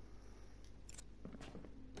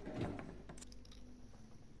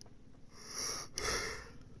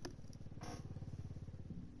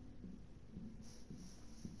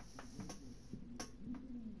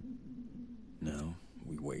 Now,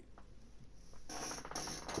 we wait.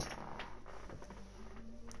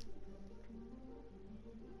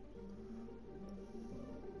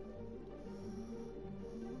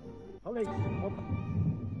 Police, open.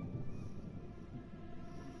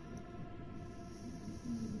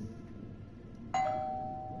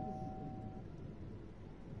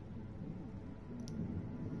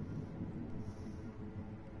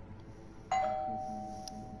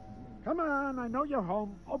 Come on, I know you're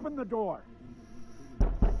home. Open the door.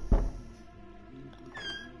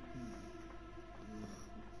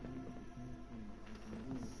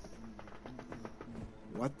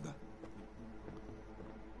 What the?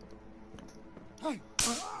 Hey!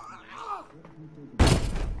 What are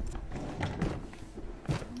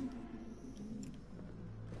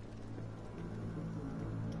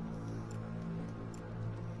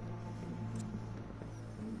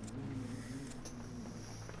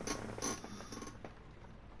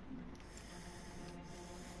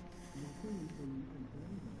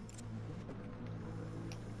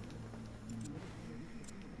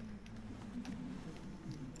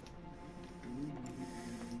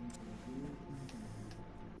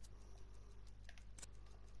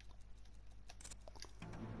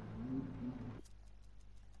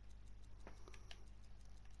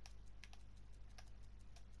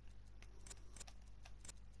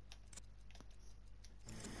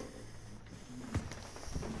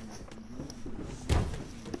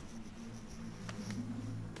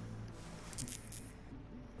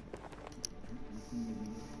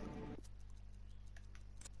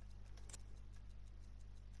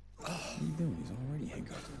you doing? He's already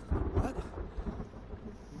handcuffed. What?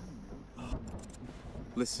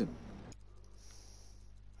 Listen.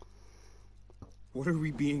 What are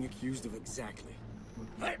we being accused of exactly?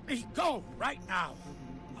 Let me go right now.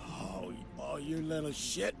 Oh, you little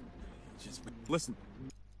shit. Just Listen.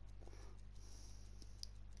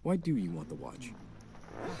 Why do you want the watch?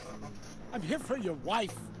 I'm here for your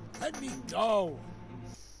wife. Let me go.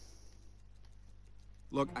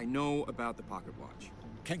 Look, I know about the pocket watch.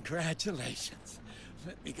 Congratulations.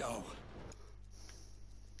 Let me go.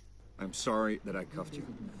 I'm sorry that I cuffed you,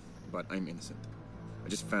 but I'm innocent. I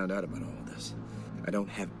just found out about all of this. I don't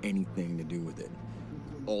have anything to do with it.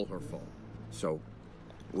 All her fault. So,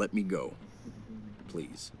 let me go.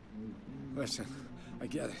 Please. Listen, I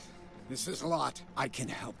get it. This is a lot. I can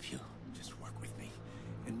help you. Just work with me,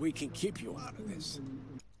 and we can keep you out of this.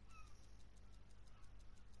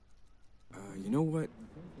 You know what?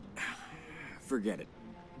 Forget it.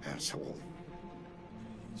 Asshole.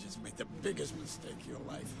 You just made the biggest mistake of your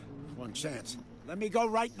life. One chance. Let me go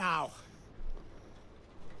right now.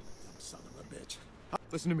 Dumb son of a bitch.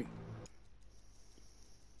 Listen to me.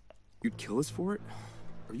 You'd kill us for it?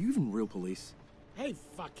 Are you even real police? Hey,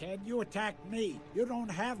 fuckhead, you attacked me. You don't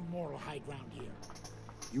have moral high ground here.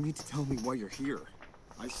 You need to tell me why you're here.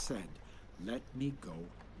 I said, let me go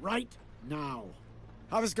right now.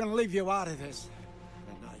 I was gonna leave you out of this,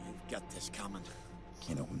 and now you've got this coming.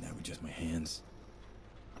 Can't open that with just my hands.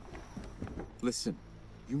 Listen,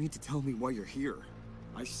 you need to tell me why you're here.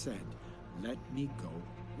 I said, let me go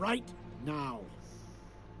right now.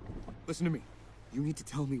 Listen to me. You need to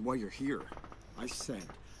tell me why you're here. I said,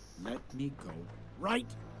 let me go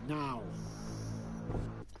right now.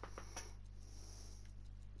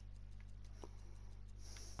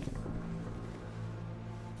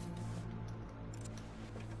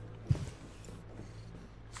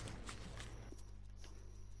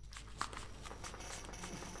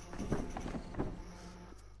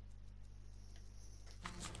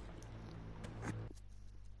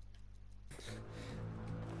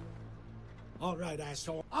 All right,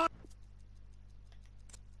 asshole. I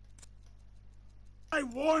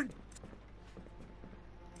warned.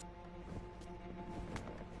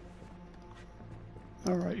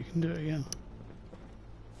 Alright, you can do it again.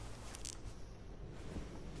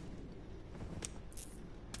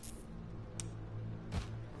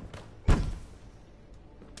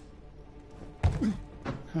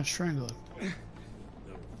 I strangle him.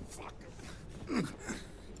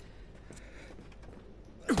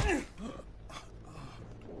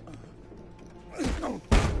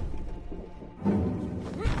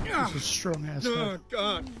 That's a strong ass Oh, head.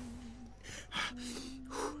 God.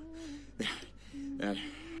 That.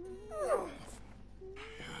 All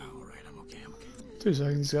right, I'm okay. 2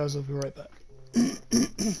 seconds, guys. I'll be right back.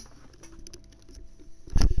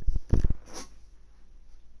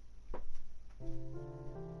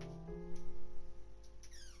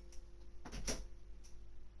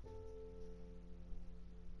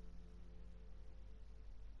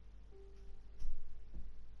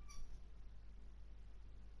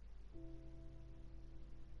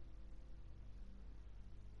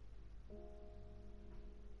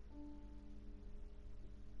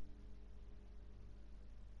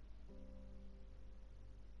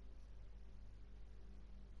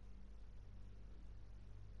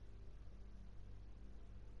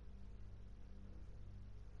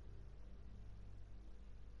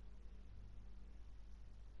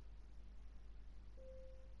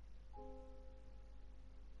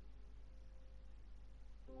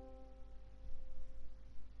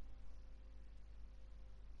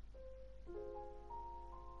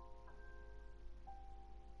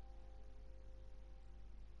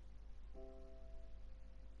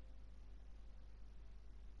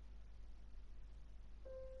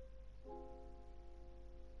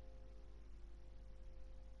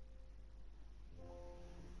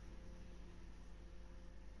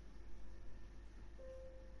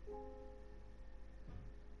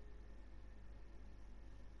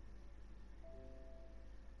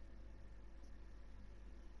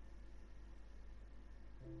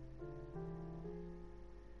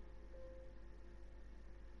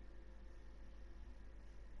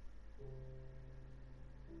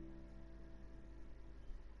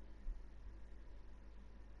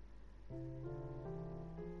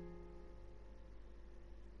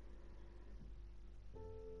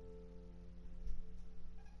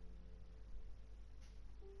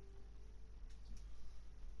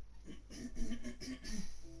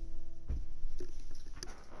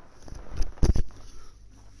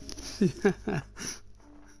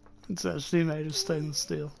 It's actually made of stainless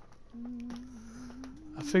steel.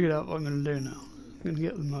 I figured out what I'm going to do now. I'm going to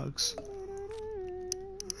get the mugs.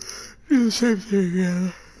 Do the same thing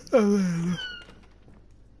again. And then...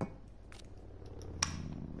 I'm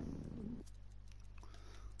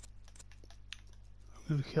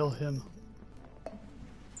going to kill him.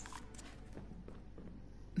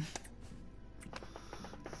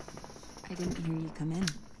 I didn't hear you come in.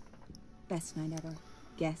 Best night ever.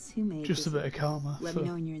 Guess who made Just a this? bit of karma Let for me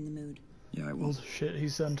know when you're in the mood. Yeah, I all will. the shit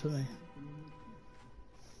he's done to me.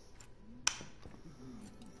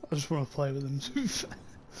 I just want to play with him. Just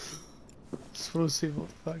want to see what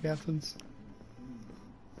the fuck happens.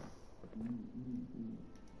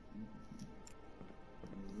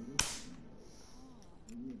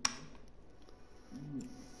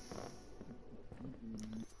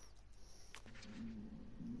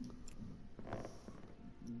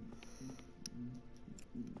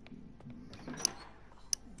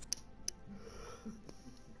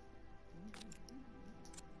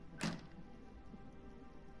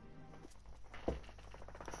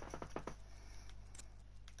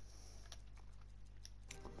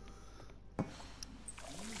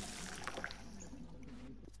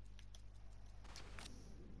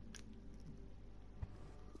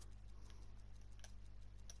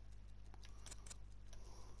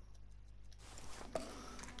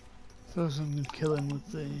 First I'm going to kill him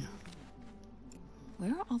with the...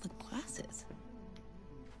 Where are all the glasses?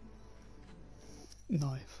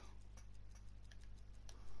 knife.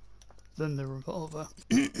 Then the revolver.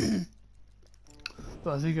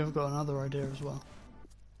 But I think I've got another idea as well.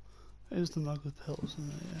 Here's the mug with pills in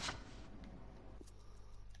it, yeah.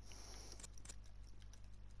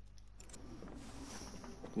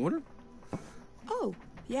 Water? Oh,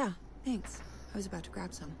 yeah, thanks. I was about to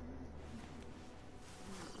grab some.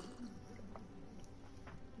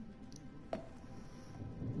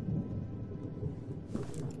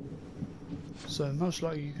 So much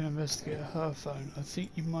like you can investigate her phone, I think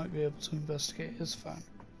you might be able to investigate his phone.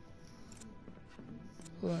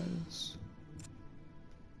 Close.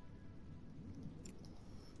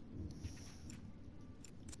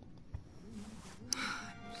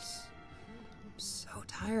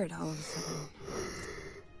 tired all of a sudden.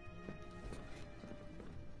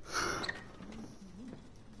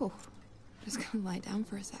 Oh, just gonna lie down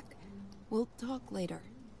for a sec. We'll talk later.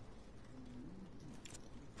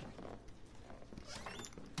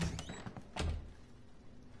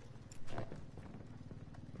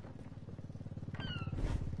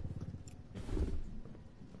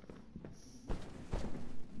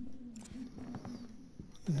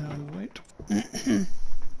 No, wait.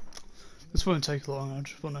 This won't take long, I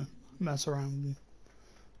just want to mess around and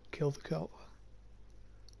kill the cop.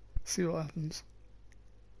 See what happens.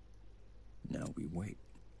 Now we wait.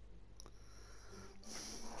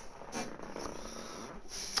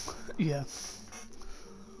 Yeah.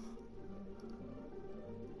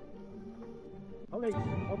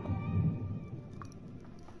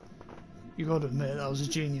 You gotta admit, that was a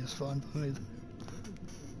genius find for me.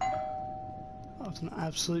 That was an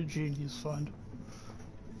absolute genius find.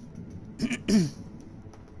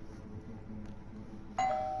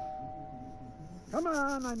 Come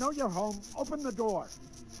on, I know you're home. Open the door.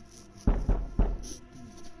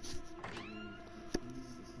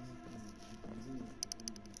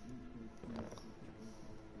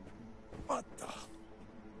 What the?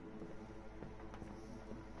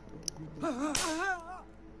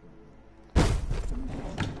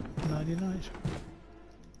 Nighty night.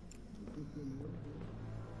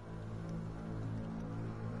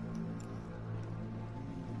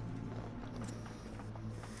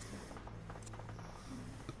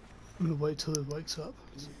 I'm gonna wait till it wakes up.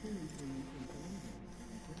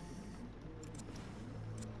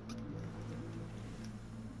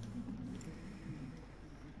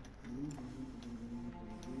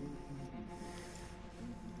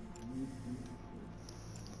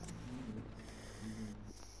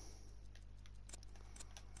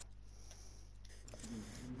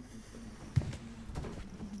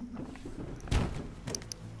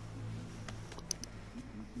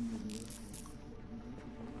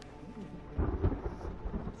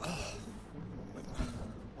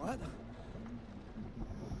 What?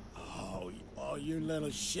 Oh, you little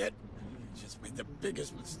shit. You just made the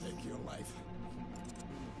biggest mistake of your life.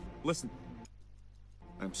 Listen.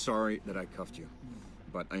 I'm sorry that I cuffed you,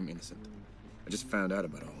 but I'm innocent. I just found out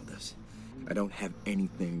about all of this. I don't have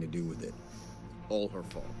anything to do with it. All her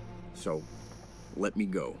fault. So, let me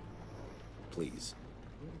go. Please.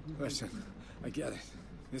 Listen, I get it.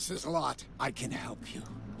 This is a lot. I can help you.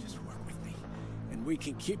 Just work with me, and we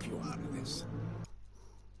can keep you out of this.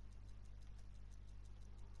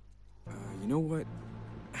 You know what?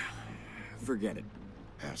 Forget it.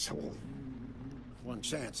 Asshole. One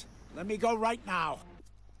chance. Let me go right now.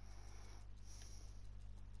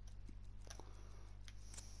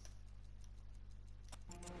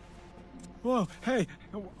 Whoa, hey,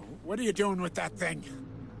 what are you doing with that thing?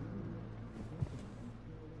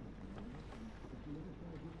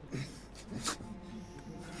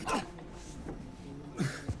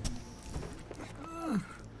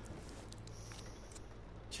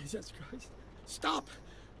 Jesus Christ. Stop!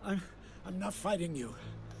 I'm not fighting you.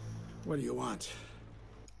 What do you want?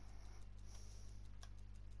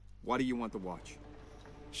 Why do you want the watch?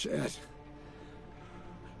 Shit.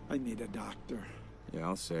 I need a doctor. Yeah,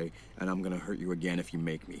 I'll say, and I'm gonna hurt you again if you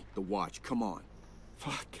make me. The watch, come on.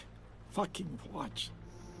 Fuck. Fucking watch.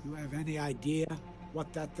 You have any idea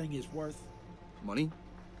what that thing is worth? Money?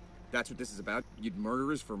 That's what this is about? You'd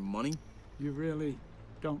murder us for money? You really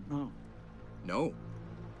don't know. No.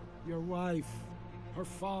 Your wife, her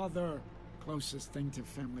father, closest thing to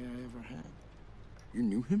family I ever had. You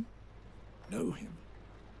knew him? Knew him.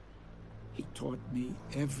 He taught me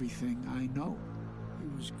everything I know. He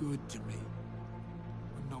was good to me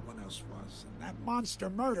when no one else was. And that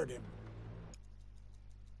monster murdered him.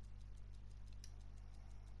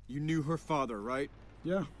 You knew her father, right?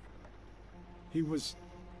 Yeah. He was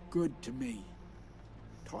good to me.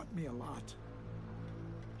 Taught me a lot.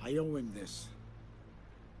 I owe him this.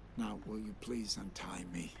 Now, will you please untie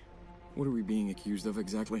me? What are we being accused of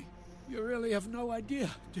exactly? You really have no idea,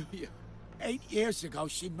 do you? 8 years ago,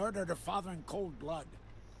 she murdered her father in cold blood.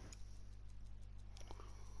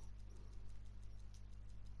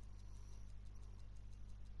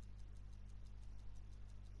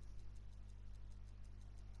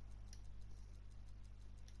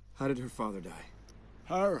 How did her father die?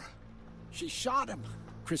 Her. She shot him.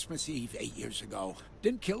 Christmas Eve 8 years ago.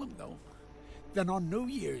 Didn't kill him, though. Then on New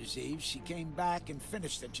Year's Eve, she came back and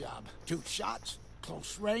finished the job. 2 shots,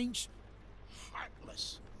 close range,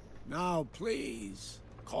 heartless. Now, please,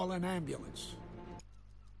 call an ambulance.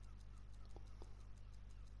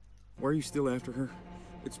 Why are you still after her?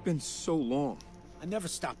 It's been so long. I never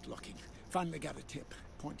stopped looking. Finally got a tip.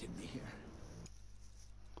 Pointed me here.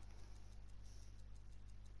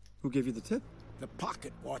 Who gave you the tip? The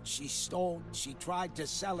pocket watch she stole, she tried to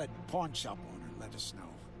sell at pawn shop owner let us know.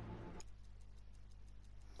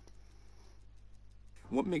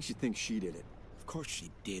 What makes you think she did it? Of course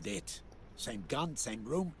she did it. Same gun, same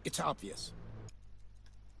room, it's obvious.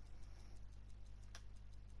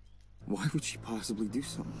 Why would she possibly do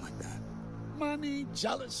something like that? Money,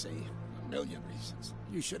 jealousy, a million reasons.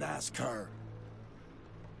 You should ask her.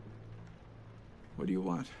 What do you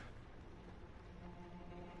want?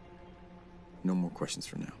 No more questions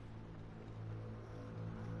for now.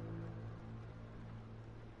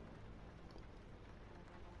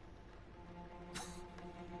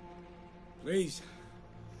 Please.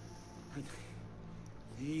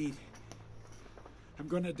 I'm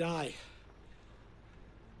gonna die.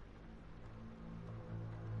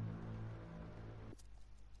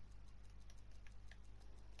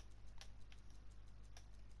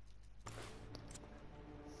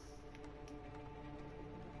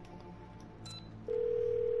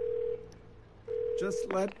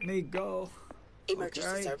 Just let me go. Emergency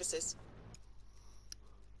okay? services.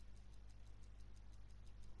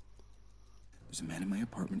 There's a man in my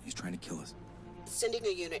apartment. He's trying to kill us. Sending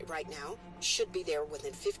a unit right now. Should be there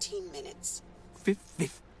within 15 minutes.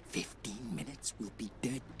 15 minutes? We'll be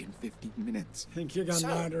dead in 15 minutes. Think you got an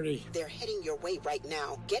artery. They're heading your way right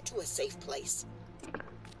now. Get to a safe place.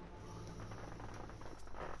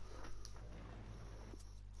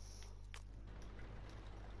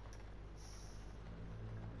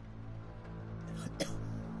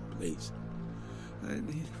 Please.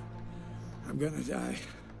 I'm gonna die.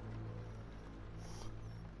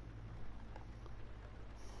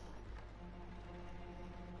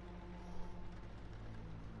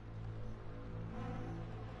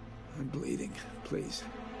 I'm bleeding. Please.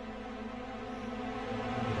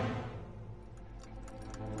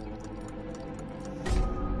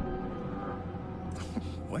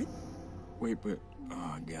 What? Wait, but...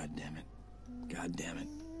 Oh, God damn it. God damn it.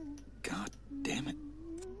 God damn it.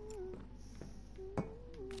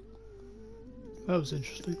 That was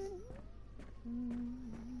interesting.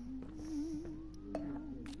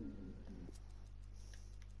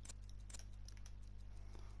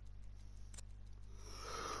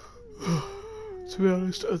 To be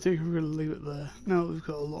honest, I think we're going to leave it there. Now that we've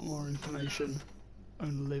got a lot more information,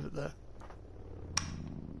 I'm going to leave it there.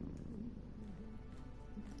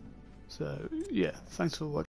 So, yeah, thanks for watching.